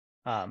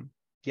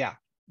 Yeah,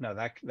 no,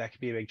 that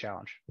could be a big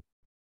challenge.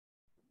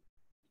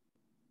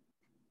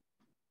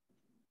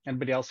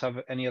 Anybody else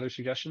have any other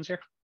suggestions here?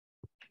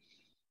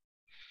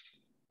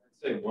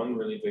 I'd say one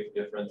really big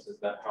difference is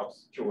that how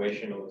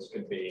situational this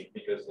could be,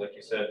 because like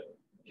you said,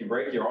 if you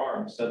break your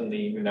arm, suddenly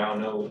you now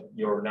know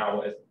you'll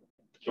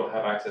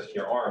have access to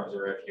your arms,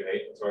 or if you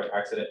hate sort of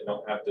accident, you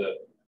don't have to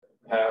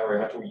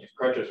use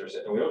crutches or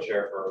sit in a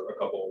wheelchair for a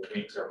couple of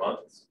weeks or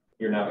months.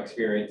 You're now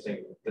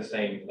experiencing the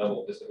same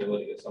level of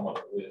disability that someone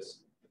who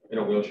is in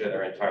a wheelchair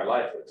their entire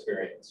life would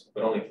experience,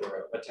 but only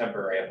for a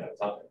temporary amount of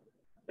time.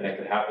 And it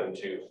could happen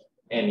to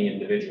any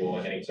individual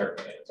in any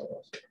circumstance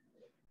almost.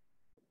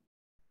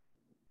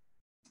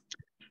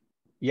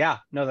 Yeah,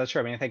 no, that's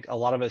true. I mean, I think a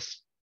lot of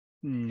us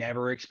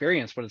never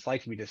experience what it's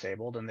like to be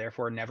disabled and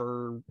therefore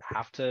never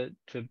have to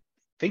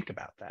think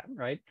about that,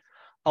 right?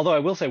 Although I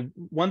will say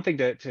one thing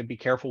to be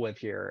careful with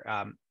here,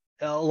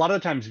 a lot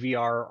of the times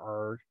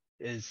VR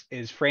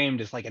is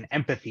framed as like an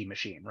empathy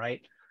machine,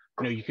 right?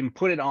 You know, you can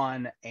put it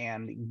on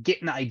and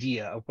get an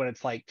idea of what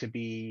it's like to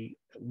be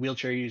a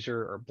wheelchair user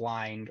or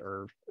blind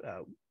or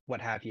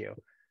what have you.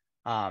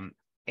 And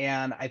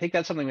I think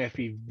that's something we have to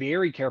be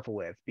very careful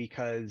with,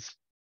 because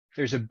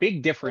there's a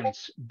big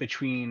difference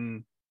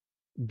between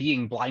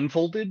being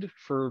blindfolded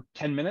for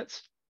 10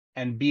 minutes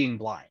and being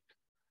blind.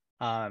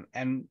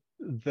 And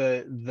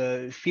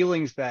the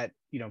feelings that,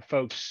 you know,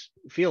 folks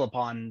feel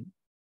upon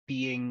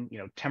being, you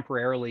know,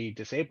 temporarily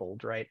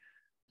disabled, right?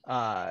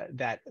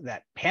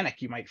 That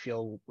panic you might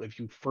feel if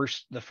you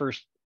the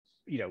first,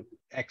 you know,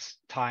 X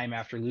time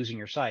after losing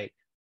your sight,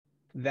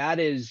 that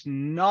is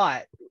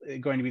not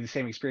going to be the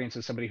same experience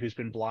as somebody who's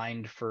been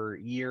blind for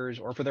years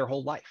or for their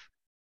whole life,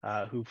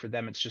 who for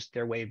them it's just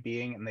their way of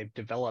being, and they've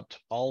developed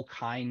all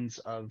kinds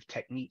of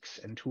techniques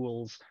and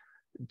tools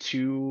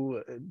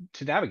to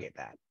navigate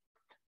that.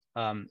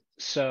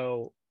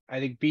 So I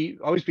think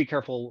always be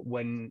careful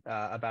when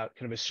about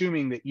kind of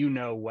assuming that you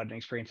know what an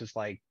experience is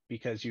like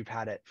because you've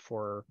had it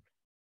for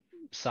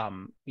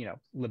some, you know,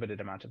 limited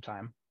amount of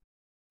time.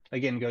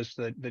 Again, goes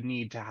to the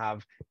need to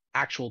have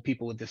actual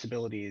people with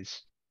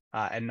disabilities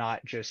and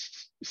not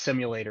just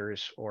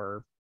simulators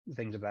or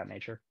things of that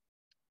nature.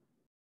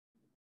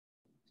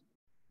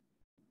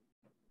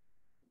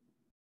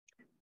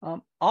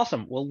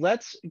 Awesome. Well,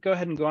 let's go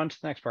ahead and go on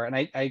to the next part. And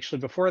I actually,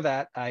 before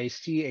that, I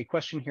see a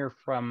question here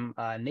from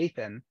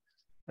Nathan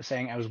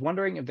saying, I was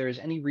wondering if there is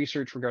any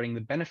research regarding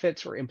the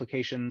benefits or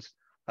implications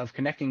of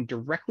connecting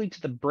directly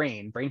to the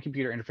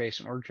brain-computer interface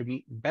in order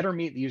to better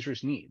meet the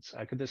user's needs.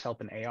 Could this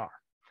help in AR?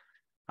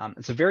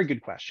 It's a very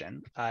good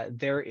question.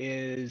 There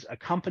is a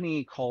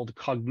company called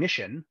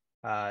Cognition,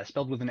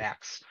 spelled with an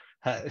X,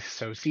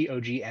 so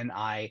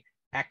COGNIXION,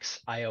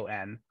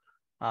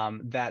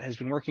 that has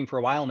been working for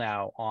a while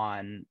now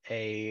on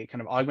a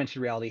kind of augmented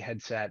reality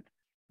headset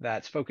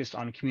that's focused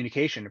on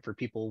communication for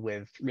people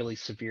with really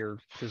severe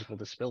physical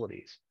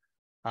disabilities.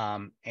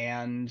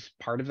 And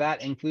part of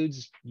that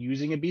includes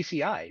using a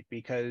BCI,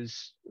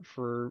 because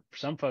for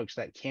some folks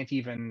that can't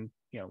even,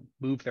 you know,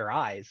 move their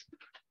eyes,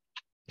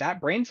 that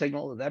brain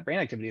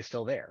activity is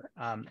still there.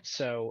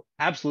 So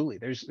absolutely,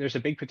 there's a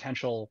big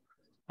potential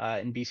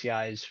in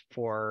BCIs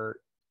for,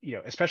 you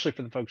know, especially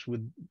for the folks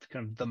with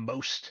kind of the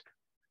most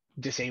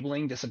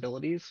disabling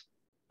disabilities.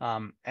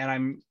 And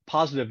I'm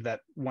positive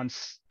that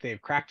once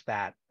they've cracked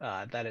that,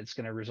 that it's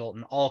going to result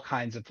in all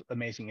kinds of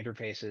amazing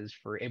interfaces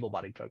for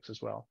able-bodied folks as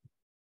well.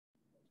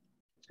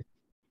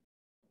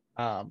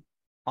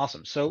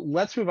 Awesome. So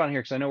let's move on here,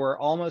 because I know we're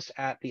almost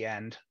at the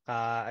end.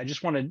 I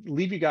just want to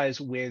leave you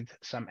guys with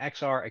some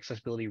XR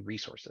accessibility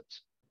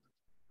resources.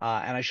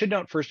 And I should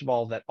note, first of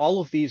all, that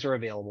all of these are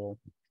available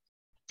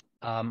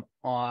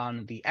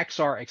on the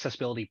XR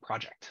Accessibility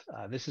Project.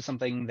 This is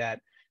something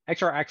that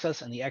XR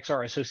Access and the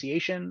XR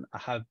Association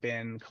have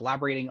been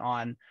collaborating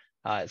on.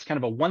 It's kind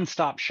of a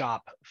one-stop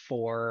shop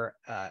for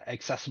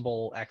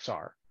accessible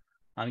XR.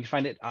 You can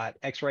find it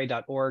at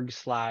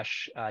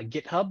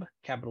xray.org/GitHub,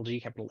 capital G,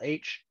 capital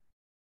H.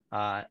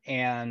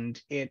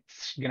 And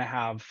it's going to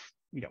have,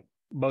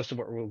 most of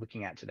what we're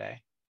looking at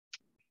today.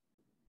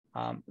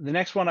 The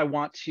next one I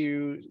want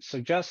to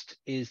suggest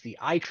is the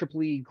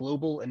IEEE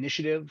Global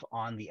Initiative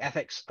on the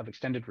Ethics of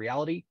Extended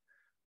Reality.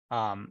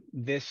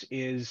 This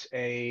is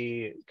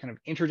a kind of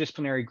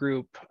interdisciplinary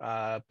group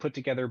put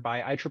together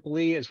by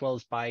IEEE as well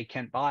as by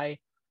Kent Bai,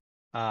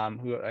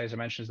 who, as I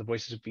mentioned, is the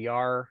Voices of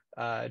VR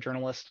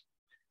journalist.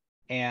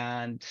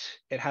 And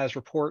it has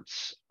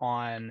reports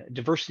on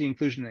diversity,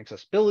 inclusion, and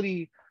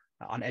accessibility,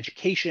 on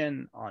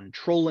education, on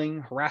trolling,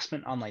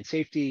 harassment, online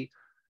safety,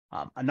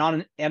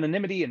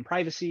 anonymity and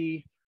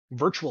privacy,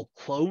 virtual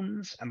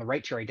clones and the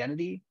right to your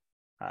identity,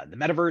 the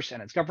metaverse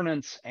and its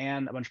governance,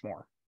 and a bunch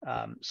more.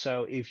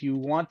 So if you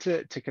want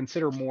to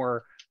consider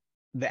more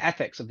the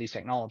ethics of these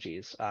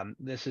technologies,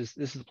 this is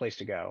the place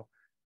to go.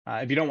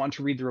 If you don't want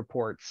to read the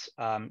reports,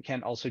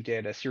 Kent also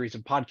did a series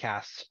of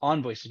podcasts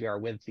on Voices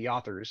VR with the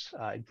authors,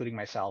 including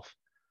myself,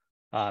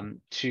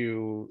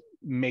 to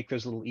make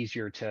those a little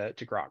easier to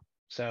grok.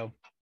 So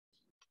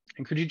I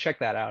encourage you to check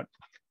that out.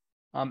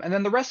 And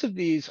then the rest of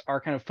these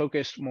are kind of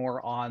focused more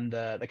on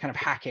the kind of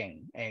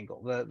hacking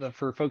angle,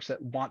 for folks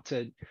that want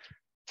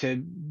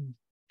to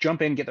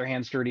jump in, get their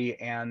hands dirty,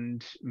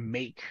 and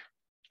make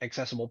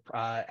accessible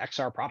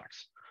XR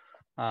products.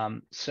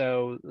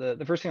 So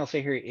the first thing I'll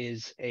say here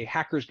is a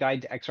hacker's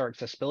guide to XR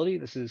accessibility.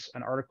 This is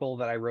an article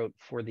that I wrote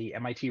for the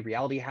MIT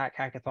Reality Hack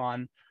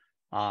Hackathon.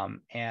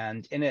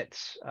 And in it,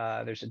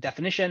 there's a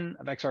definition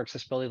of XR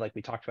accessibility like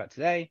we talked about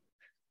today.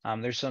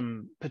 There's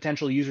some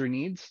potential user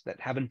needs that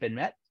haven't been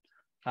met,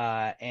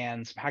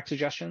 and some hack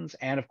suggestions,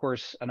 and of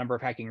course, a number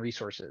of hacking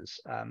resources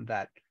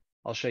that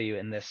I'll show you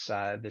in this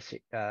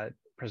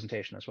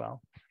presentation as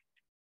well.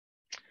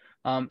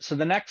 So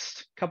the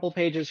next couple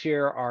pages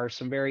here are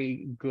some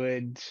very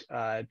good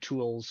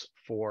tools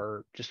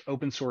for just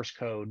open source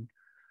code.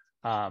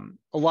 A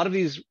lot of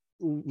these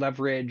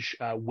leverage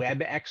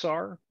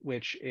WebXR,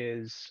 which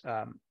is,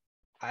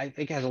 I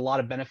think, has a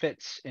lot of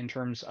benefits in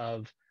terms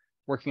of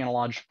working on a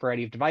large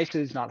variety of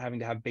devices, not having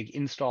to have big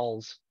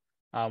installs,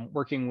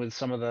 working with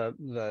some of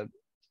the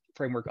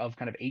framework of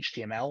kind of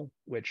HTML,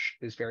 which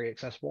is very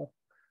accessible.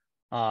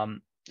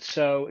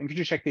 So encourage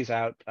you to check these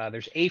out.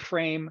 There's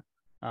A-Frame,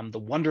 the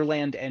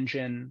Wonderland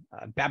engine,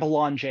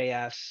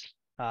 Babylon.js,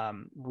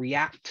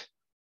 React,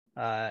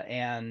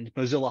 and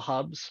Mozilla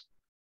Hubs,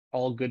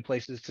 all good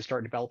places to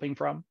start developing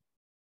from.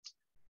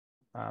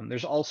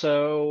 There's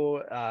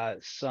also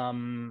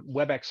some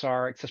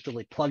WebXR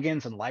accessibility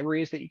plugins and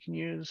libraries that you can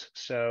use.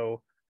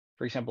 So,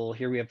 for example,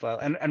 here we have,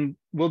 and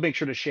we'll make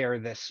sure to share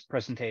this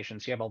presentation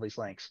so you have all these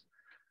links.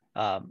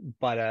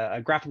 But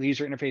a graphical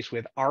user interface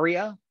with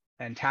ARIA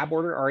and tab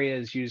order. ARIA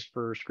is used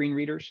for screen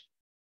readers.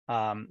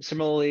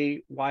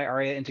 Similarly,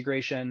 ARIA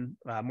integration,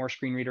 more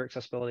screen reader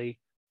accessibility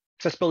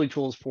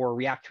tools for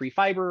React 3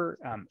 Fiber,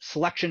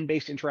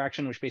 selection-based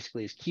interaction, which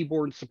basically is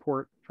keyboard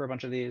support for a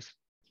bunch of these.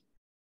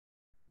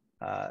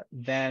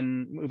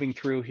 Then moving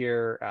through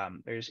here,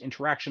 there's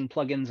interaction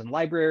plugins and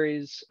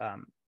libraries.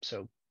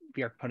 So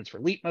VR components for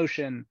leap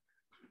motion,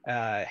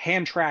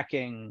 hand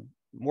tracking,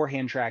 more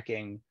hand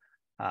tracking,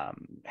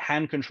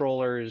 hand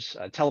controllers,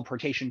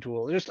 teleportation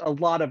tool, just a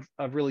lot of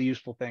really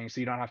useful things, so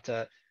you don't have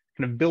to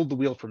kind of build the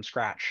wheel from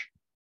scratch,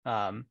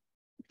 to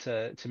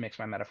mix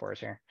my metaphors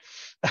here.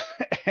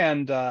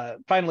 And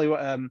finally,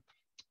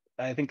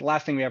 I think the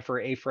last thing we have for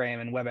A-Frame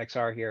and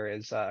WebXR here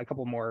is a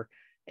couple more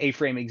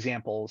A-Frame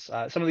examples.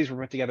 Some of these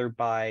were put together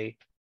by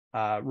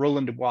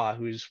Roland Dubois,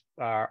 who's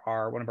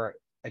one of our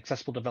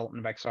accessible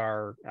development of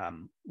XR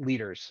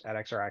leaders at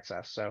XR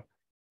Access. So I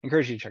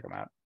encourage you to check them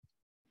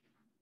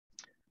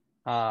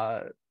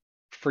out.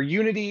 For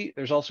Unity,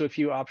 there's also a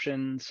few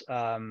options,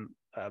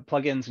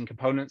 plugins and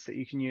components that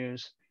you can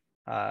use.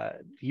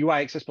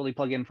 UI accessibility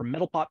plugin from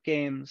Metal Pop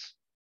Games,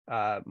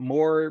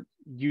 more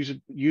user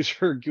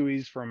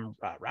GUIs from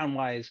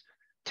Roundwise,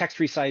 text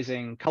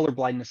resizing, color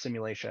blindness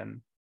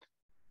simulation.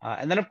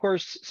 And then, of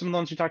course, some of the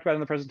ones we talked about in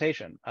the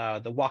presentation,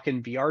 the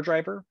walk-in VR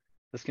driver.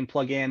 This can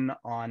plug in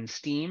on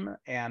Steam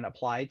and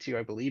apply to,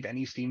 I believe,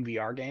 any Steam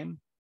VR game.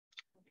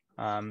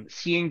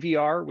 Seeing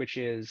VR, which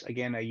is,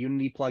 again, a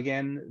Unity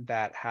plugin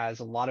that has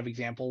a lot of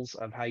examples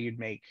of how you'd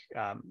make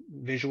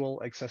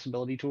visual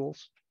accessibility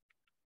tools.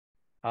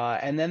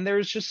 And then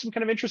there's just some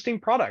kind of interesting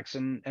products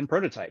and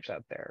prototypes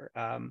out there.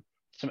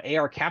 Some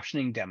AR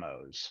captioning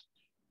demos.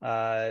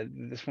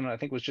 This one, I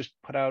think, was just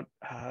put out,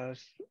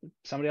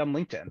 somebody on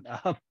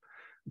LinkedIn.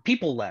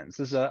 People Lens.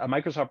 This is a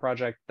Microsoft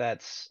project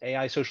that's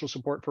AI social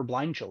support for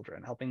blind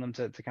children, helping them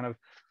to kind of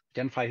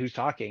identify who's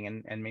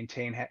talking and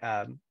maintain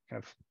kind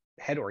of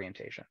head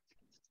orientation.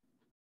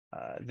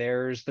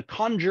 There's the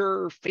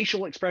Conjure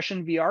facial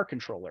expression VR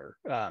controller.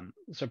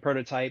 It's a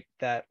prototype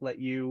that let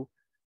you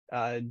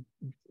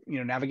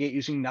navigate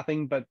using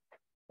nothing but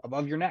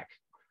above your neck.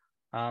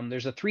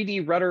 There's a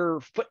 3D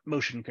rudder foot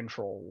motion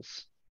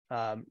controls.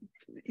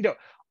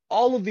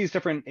 All of these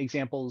different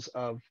examples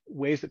of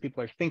ways that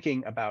people are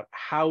thinking about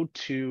how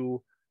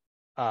to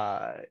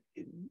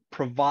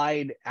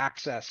provide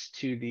access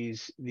to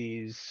these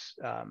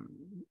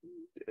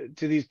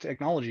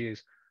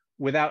technologies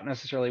without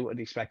necessarily what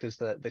we expect is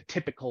the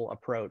typical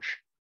approach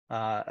to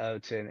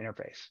an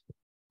interface.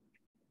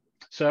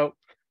 So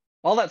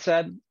all that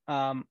said,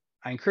 I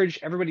encourage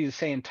everybody to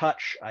stay in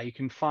touch. You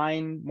can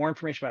find more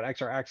information about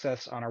XR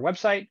Access on our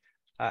website,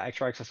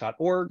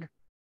 xraccess.org.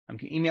 You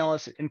can email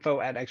us at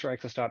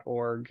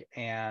info@xraccess.org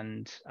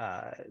and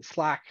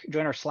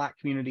join our Slack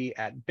community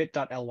at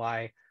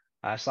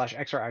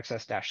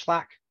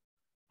bit.ly/xraccess-slack.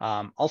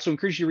 Also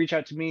encourage you to reach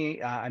out to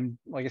me. I'm,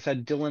 like I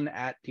said,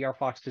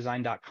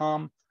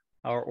 Dylan@drfoxdesign.com,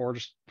 or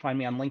just find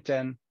me on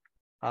LinkedIn.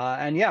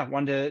 And yeah,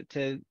 wanted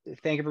to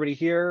thank everybody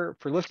here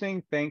for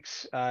listening.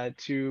 Thanks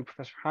to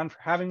Professor Han for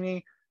having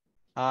me.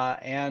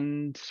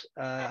 And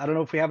I don't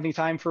know if we have any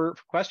time for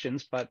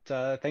questions, but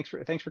thanks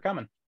for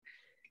coming.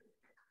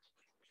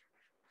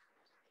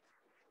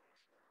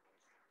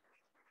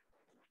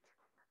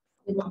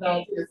 Even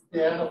that is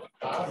the end of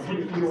class.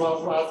 If you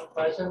want to ask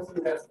questions,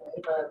 you can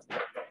say, but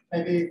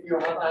maybe if you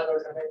have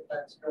other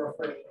commitments, you're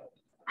free.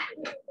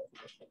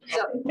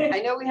 So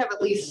I know we have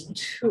at least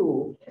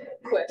 2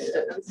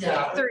 questions.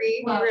 Yeah.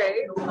 3,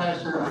 right? 2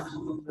 questions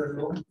in the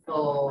room.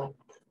 So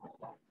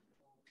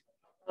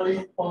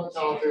please point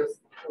out this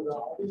to the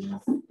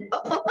audience.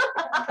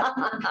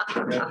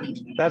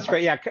 That's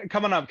great. Yeah,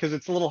 coming up, because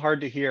it's a little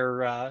hard to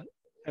hear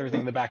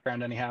everything in the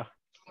background anyhow.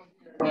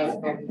 Let's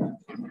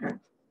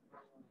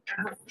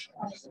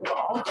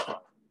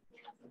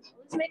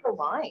make a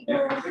line,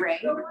 right?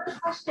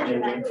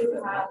 Question that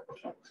you have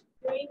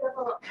during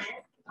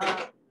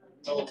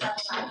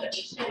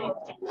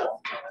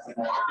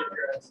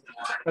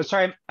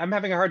Sorry, I'm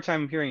having a hard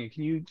time hearing you.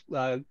 Can you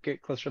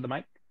get closer to the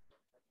mic?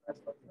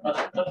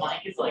 The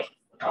mic is like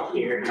up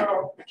here.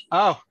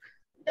 Oh,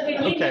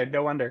 okay,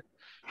 no wonder.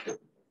 Can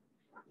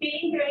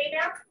you hear me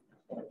now?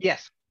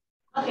 Yes.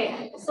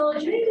 Okay, so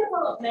during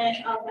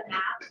development of an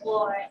app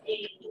or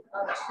a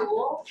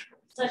tool,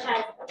 such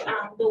as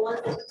the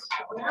ones that you're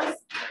telling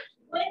us,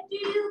 when do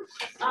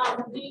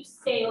you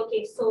say,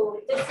 okay, so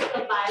this is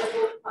a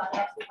viable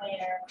product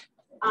where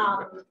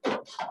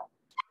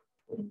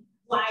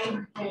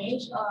wide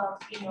range of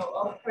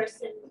a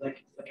person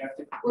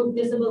with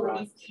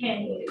disabilities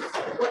can use?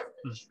 What's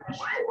the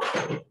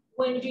threshold?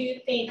 When do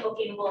you think,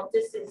 okay, well,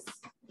 this is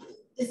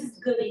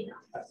good enough?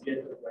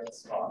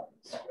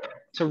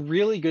 It's a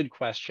really good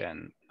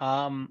question.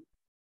 I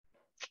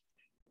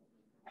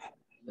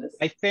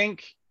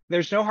think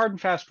there's no hard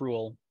and fast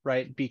rule,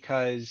 right?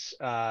 Because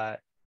the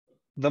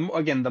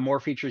more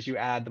features you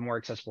add, the more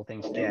accessible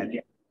things get.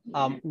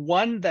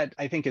 One that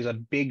I think is a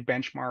big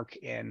benchmark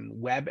in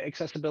web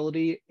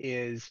accessibility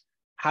is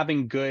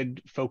having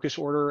good focus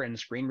order and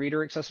screen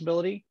reader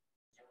accessibility,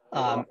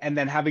 and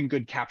then having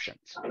good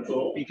captions.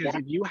 Because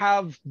if you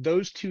have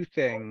those 2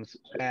 things,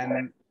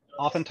 then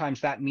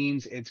oftentimes that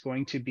means it's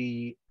going to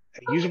be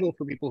usable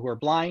for people who are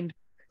blind,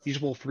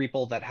 usable for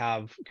people that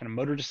have kind of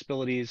motor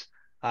disabilities,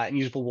 and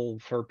usable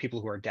for people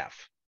who are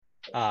deaf,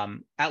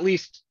 at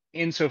least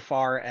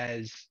insofar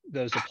as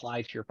those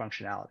apply to your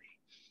functionality,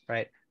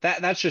 right?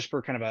 That's just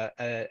for kind of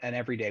an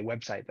everyday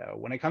website, though.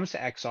 When it comes to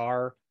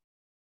XR,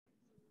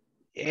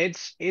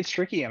 it's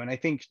tricky. I mean, I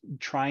think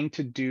trying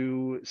to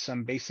do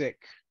some basic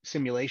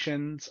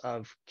simulations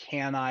of,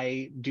 can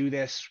I do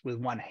this with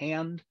one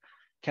hand?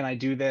 Can I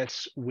do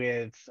this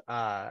with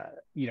color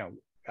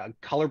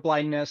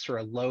blindness or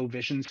a low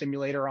vision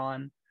simulator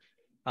on?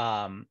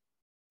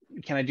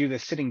 Can I do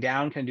this sitting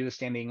down? Can I do this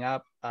standing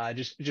up?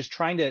 Just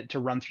trying to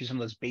run through some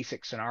of those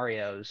basic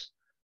scenarios.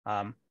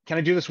 Can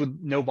I do this with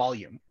no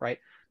volume, right?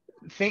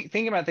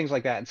 Thinking about things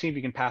like that and seeing if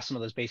you can pass some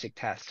of those basic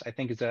tests, I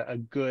think is a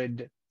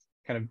good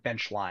kind of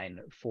bench line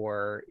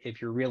for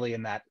if you're really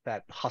in that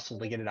hustle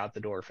to get it out the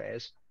door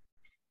phase.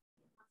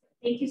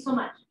 Thank you so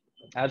much.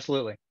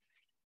 Absolutely.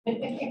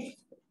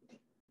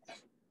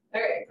 All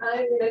right,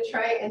 I'm going to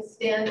try and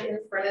stand in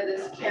front of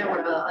this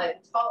camera. I'm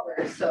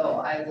taller, so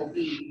I will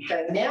be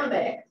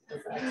dynamic.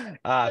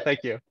 Thank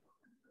you.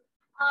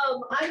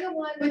 I'm the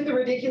one with the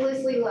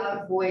ridiculously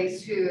loud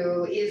voice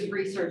who is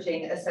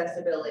researching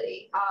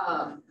accessibility.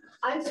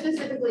 I'm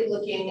specifically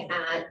looking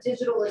at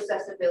digital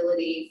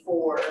accessibility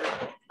for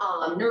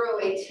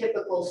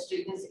neuroatypical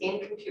students in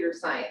computer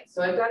science.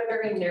 So I've got a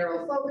very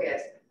narrow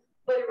focus,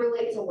 but it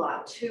relates a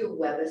lot to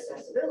web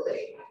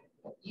accessibility.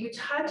 You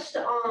touched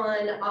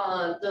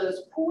on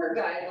those core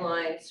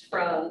guidelines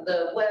from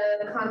the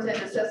Web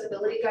Content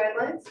Accessibility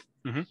Guidelines.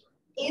 Mm-hmm.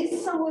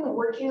 Is someone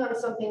working on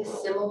something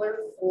similar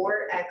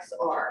for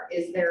XR?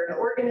 Is there an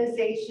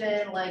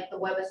organization like the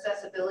Web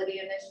Accessibility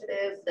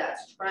Initiative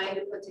that's trying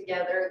to put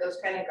together those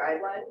kind of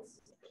guidelines?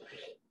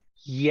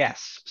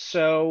 Yes.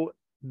 So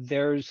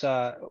there's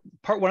one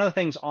of the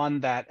things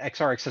on that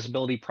XR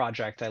accessibility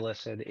project I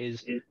listed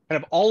is kind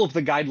of all of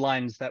the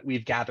guidelines that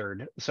we've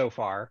gathered so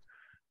far.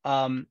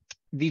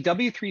 The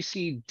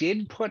W3C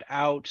did put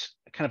out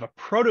kind of a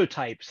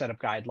prototype set of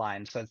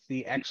guidelines. That's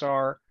the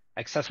XR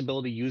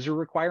accessibility user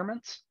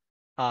requirements.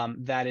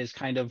 That is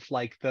kind of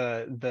like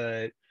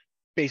the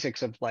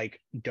basics of like,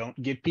 don't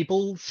give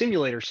people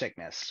simulator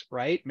sickness,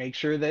 right? Make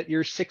sure that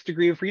your 6th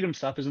degree of freedom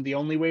stuff isn't the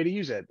only way to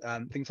use it.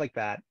 Things like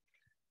that.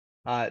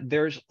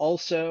 There's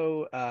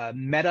also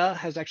Meta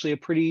has actually a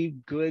pretty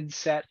good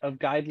set of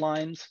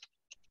guidelines.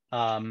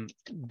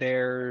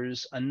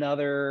 There's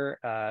another,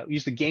 we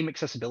use the game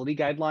accessibility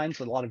guidelines.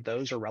 A lot of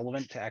those are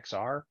relevant to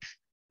XR.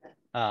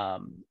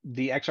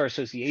 The XR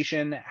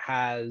Association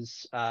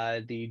has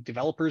the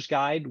developers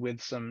guide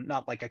with some,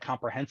 not like a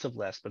comprehensive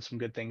list, but some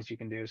good things you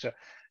can do. So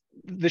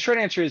the short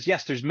answer is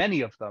yes, there's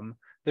many of them.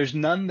 There's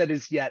none that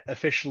is yet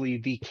officially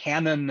the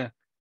canon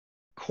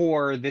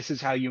core, this is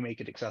how you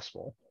make it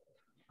accessible.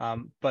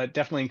 But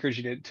definitely encourage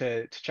you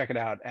to check it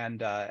out and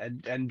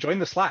join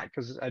the Slack,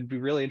 because I'd be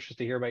really interested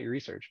to hear about your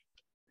research.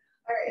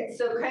 All right,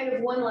 so kind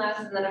of one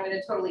last, and then I'm going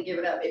to totally give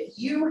it up. If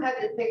you had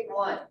to pick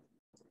one,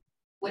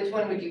 which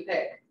one would you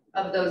pick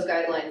of those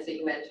guidelines that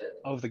you mentioned?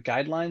 Oh, the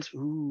guidelines?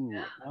 Ooh.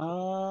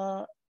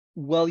 Yeah.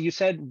 Well, you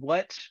said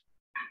what?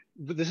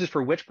 This is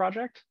for which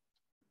project?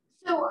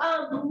 So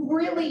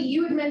really,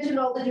 you had mentioned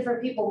all the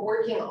different people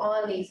working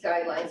on these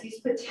guidelines, these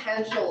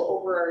potential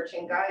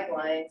overarching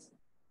guidelines.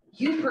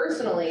 You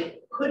personally,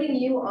 putting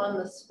you on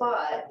the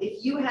spot,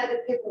 if you had to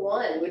pick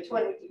one, which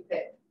one would you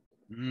pick?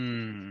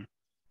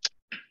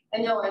 I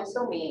know, I'm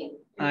so mean.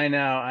 I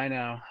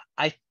know.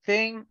 I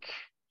think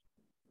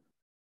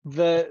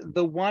the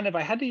one, if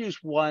I had to use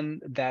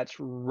one that's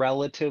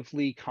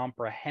relatively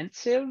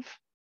comprehensive,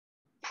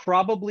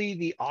 probably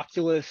the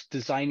Oculus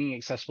designing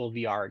accessible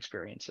VR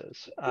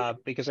experiences,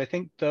 because I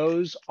think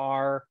those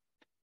are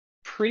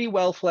pretty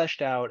well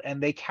fleshed out,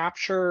 and they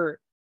capture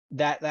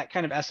that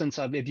kind of essence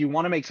of, if you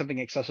want to make something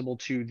accessible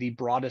to the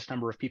broadest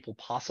number of people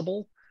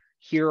possible,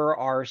 here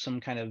are some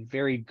kind of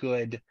very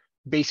good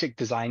basic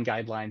design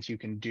guidelines you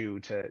can do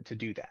to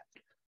do that.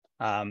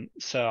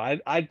 So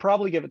I'd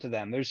probably give it to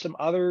them. There's some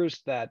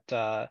others that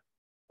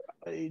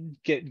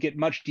get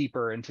much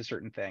deeper into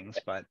certain things,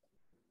 but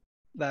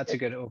that's a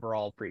good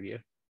overall preview.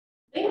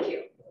 Thank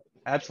you.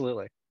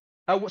 Absolutely.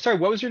 Oh, sorry,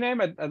 what was your name?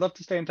 I'd love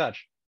to stay in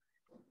touch.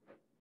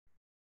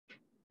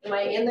 Am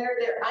I in there?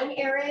 I'm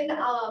Erin.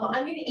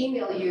 I'm going to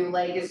email you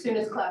like as soon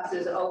as class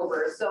is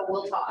over, so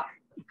we'll talk.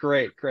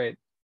 Great.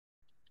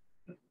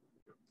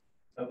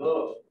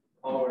 Hello.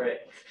 All right.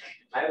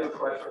 I have a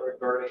question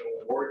regarding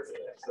awards and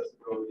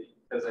accessibility,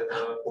 because I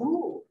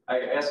know, I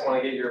guess I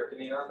want to get your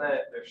opinion on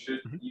that. There should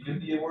even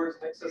be awards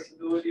in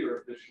accessibility, or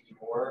if there should be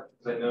more,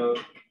 because I know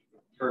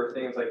for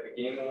things like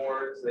the Game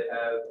Awards, they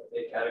have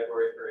a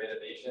category for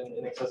innovation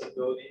in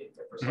accessibility.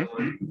 And for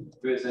someone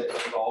who isn't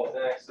involved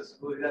in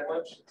accessibility that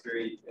much, it's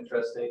very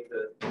interesting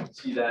to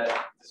see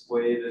that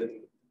displayed and,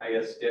 I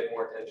guess, get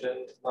more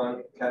attention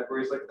on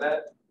categories like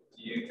that.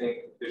 Do you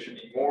think there should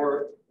be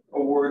more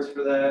awards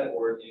for that,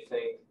 or do you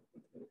think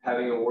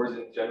having awards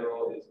in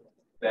general is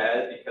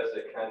bad because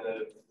it kind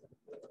of,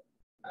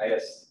 I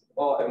guess,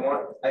 well,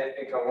 I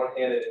think on one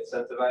hand it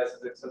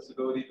incentivizes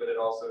accessibility, but it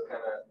also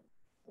kind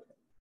of,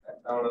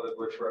 I don't know the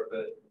word for it,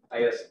 but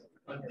I guess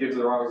gives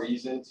the wrong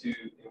reason to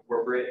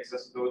incorporate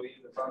accessibility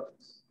in the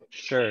projects.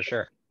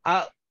 Sure.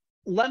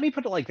 Let me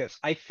put it like this.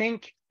 I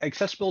think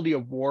accessibility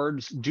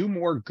awards do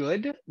more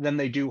good than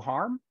they do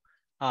harm.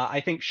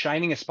 I think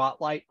shining a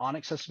spotlight on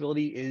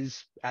accessibility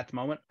is, at the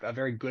moment, a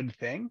very good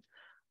thing.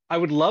 I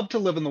would love to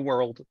live in the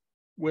world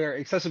where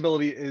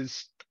accessibility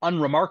is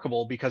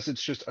unremarkable because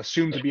it's just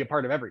assumed to be a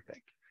part of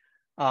everything.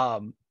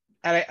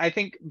 And I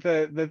think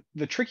the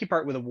tricky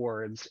part with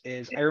awards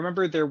is, I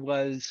remember there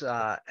was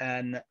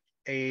an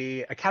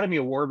Academy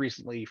Award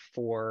recently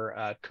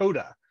for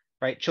CODA,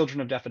 right?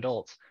 Children of Deaf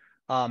Adults.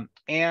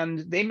 And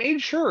they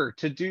made sure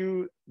to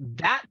do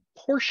that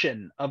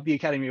portion of the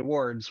Academy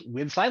Awards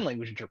with sign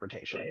language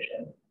interpretation.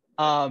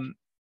 And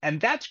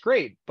that's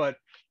great, but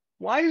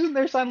why isn't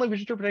there sign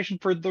language interpretation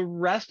for the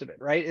rest of it,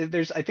 right?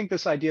 There's, I think,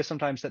 this idea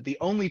sometimes that the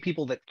only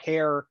people that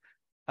care,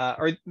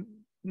 or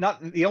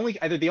not the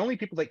only, either the only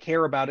people that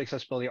care about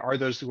accessibility are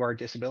those who are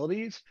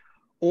disabilities,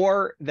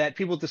 or that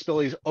people with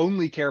disabilities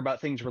only care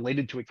about things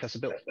related to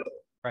accessibility,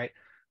 right?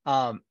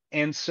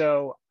 And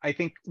so I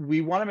think we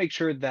want to make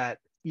sure that,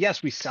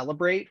 yes, we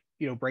celebrate,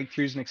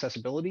 breakthroughs in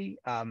accessibility.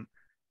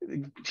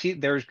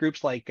 There's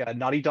groups like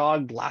Naughty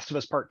Dog, Last of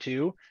Us Part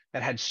 2,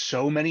 that had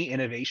so many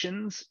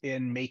innovations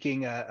in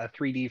making a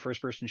 3D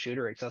first-person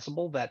shooter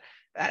accessible that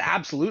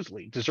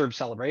absolutely deserves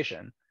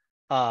celebration.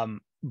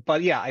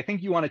 But yeah, I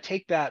think you want to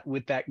take that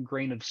with that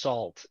grain of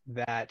salt,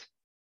 that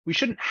we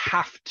shouldn't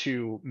have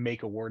to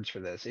make awards for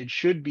this. It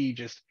should be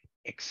just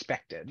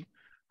expected.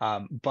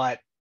 But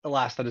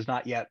alas, that is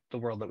not yet the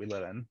world that we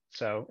live in.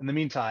 So in the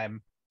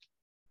meantime,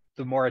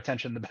 the more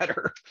attention, the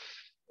better.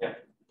 Yeah,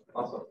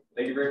 awesome.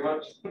 Thank you very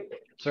much.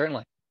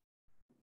 Certainly.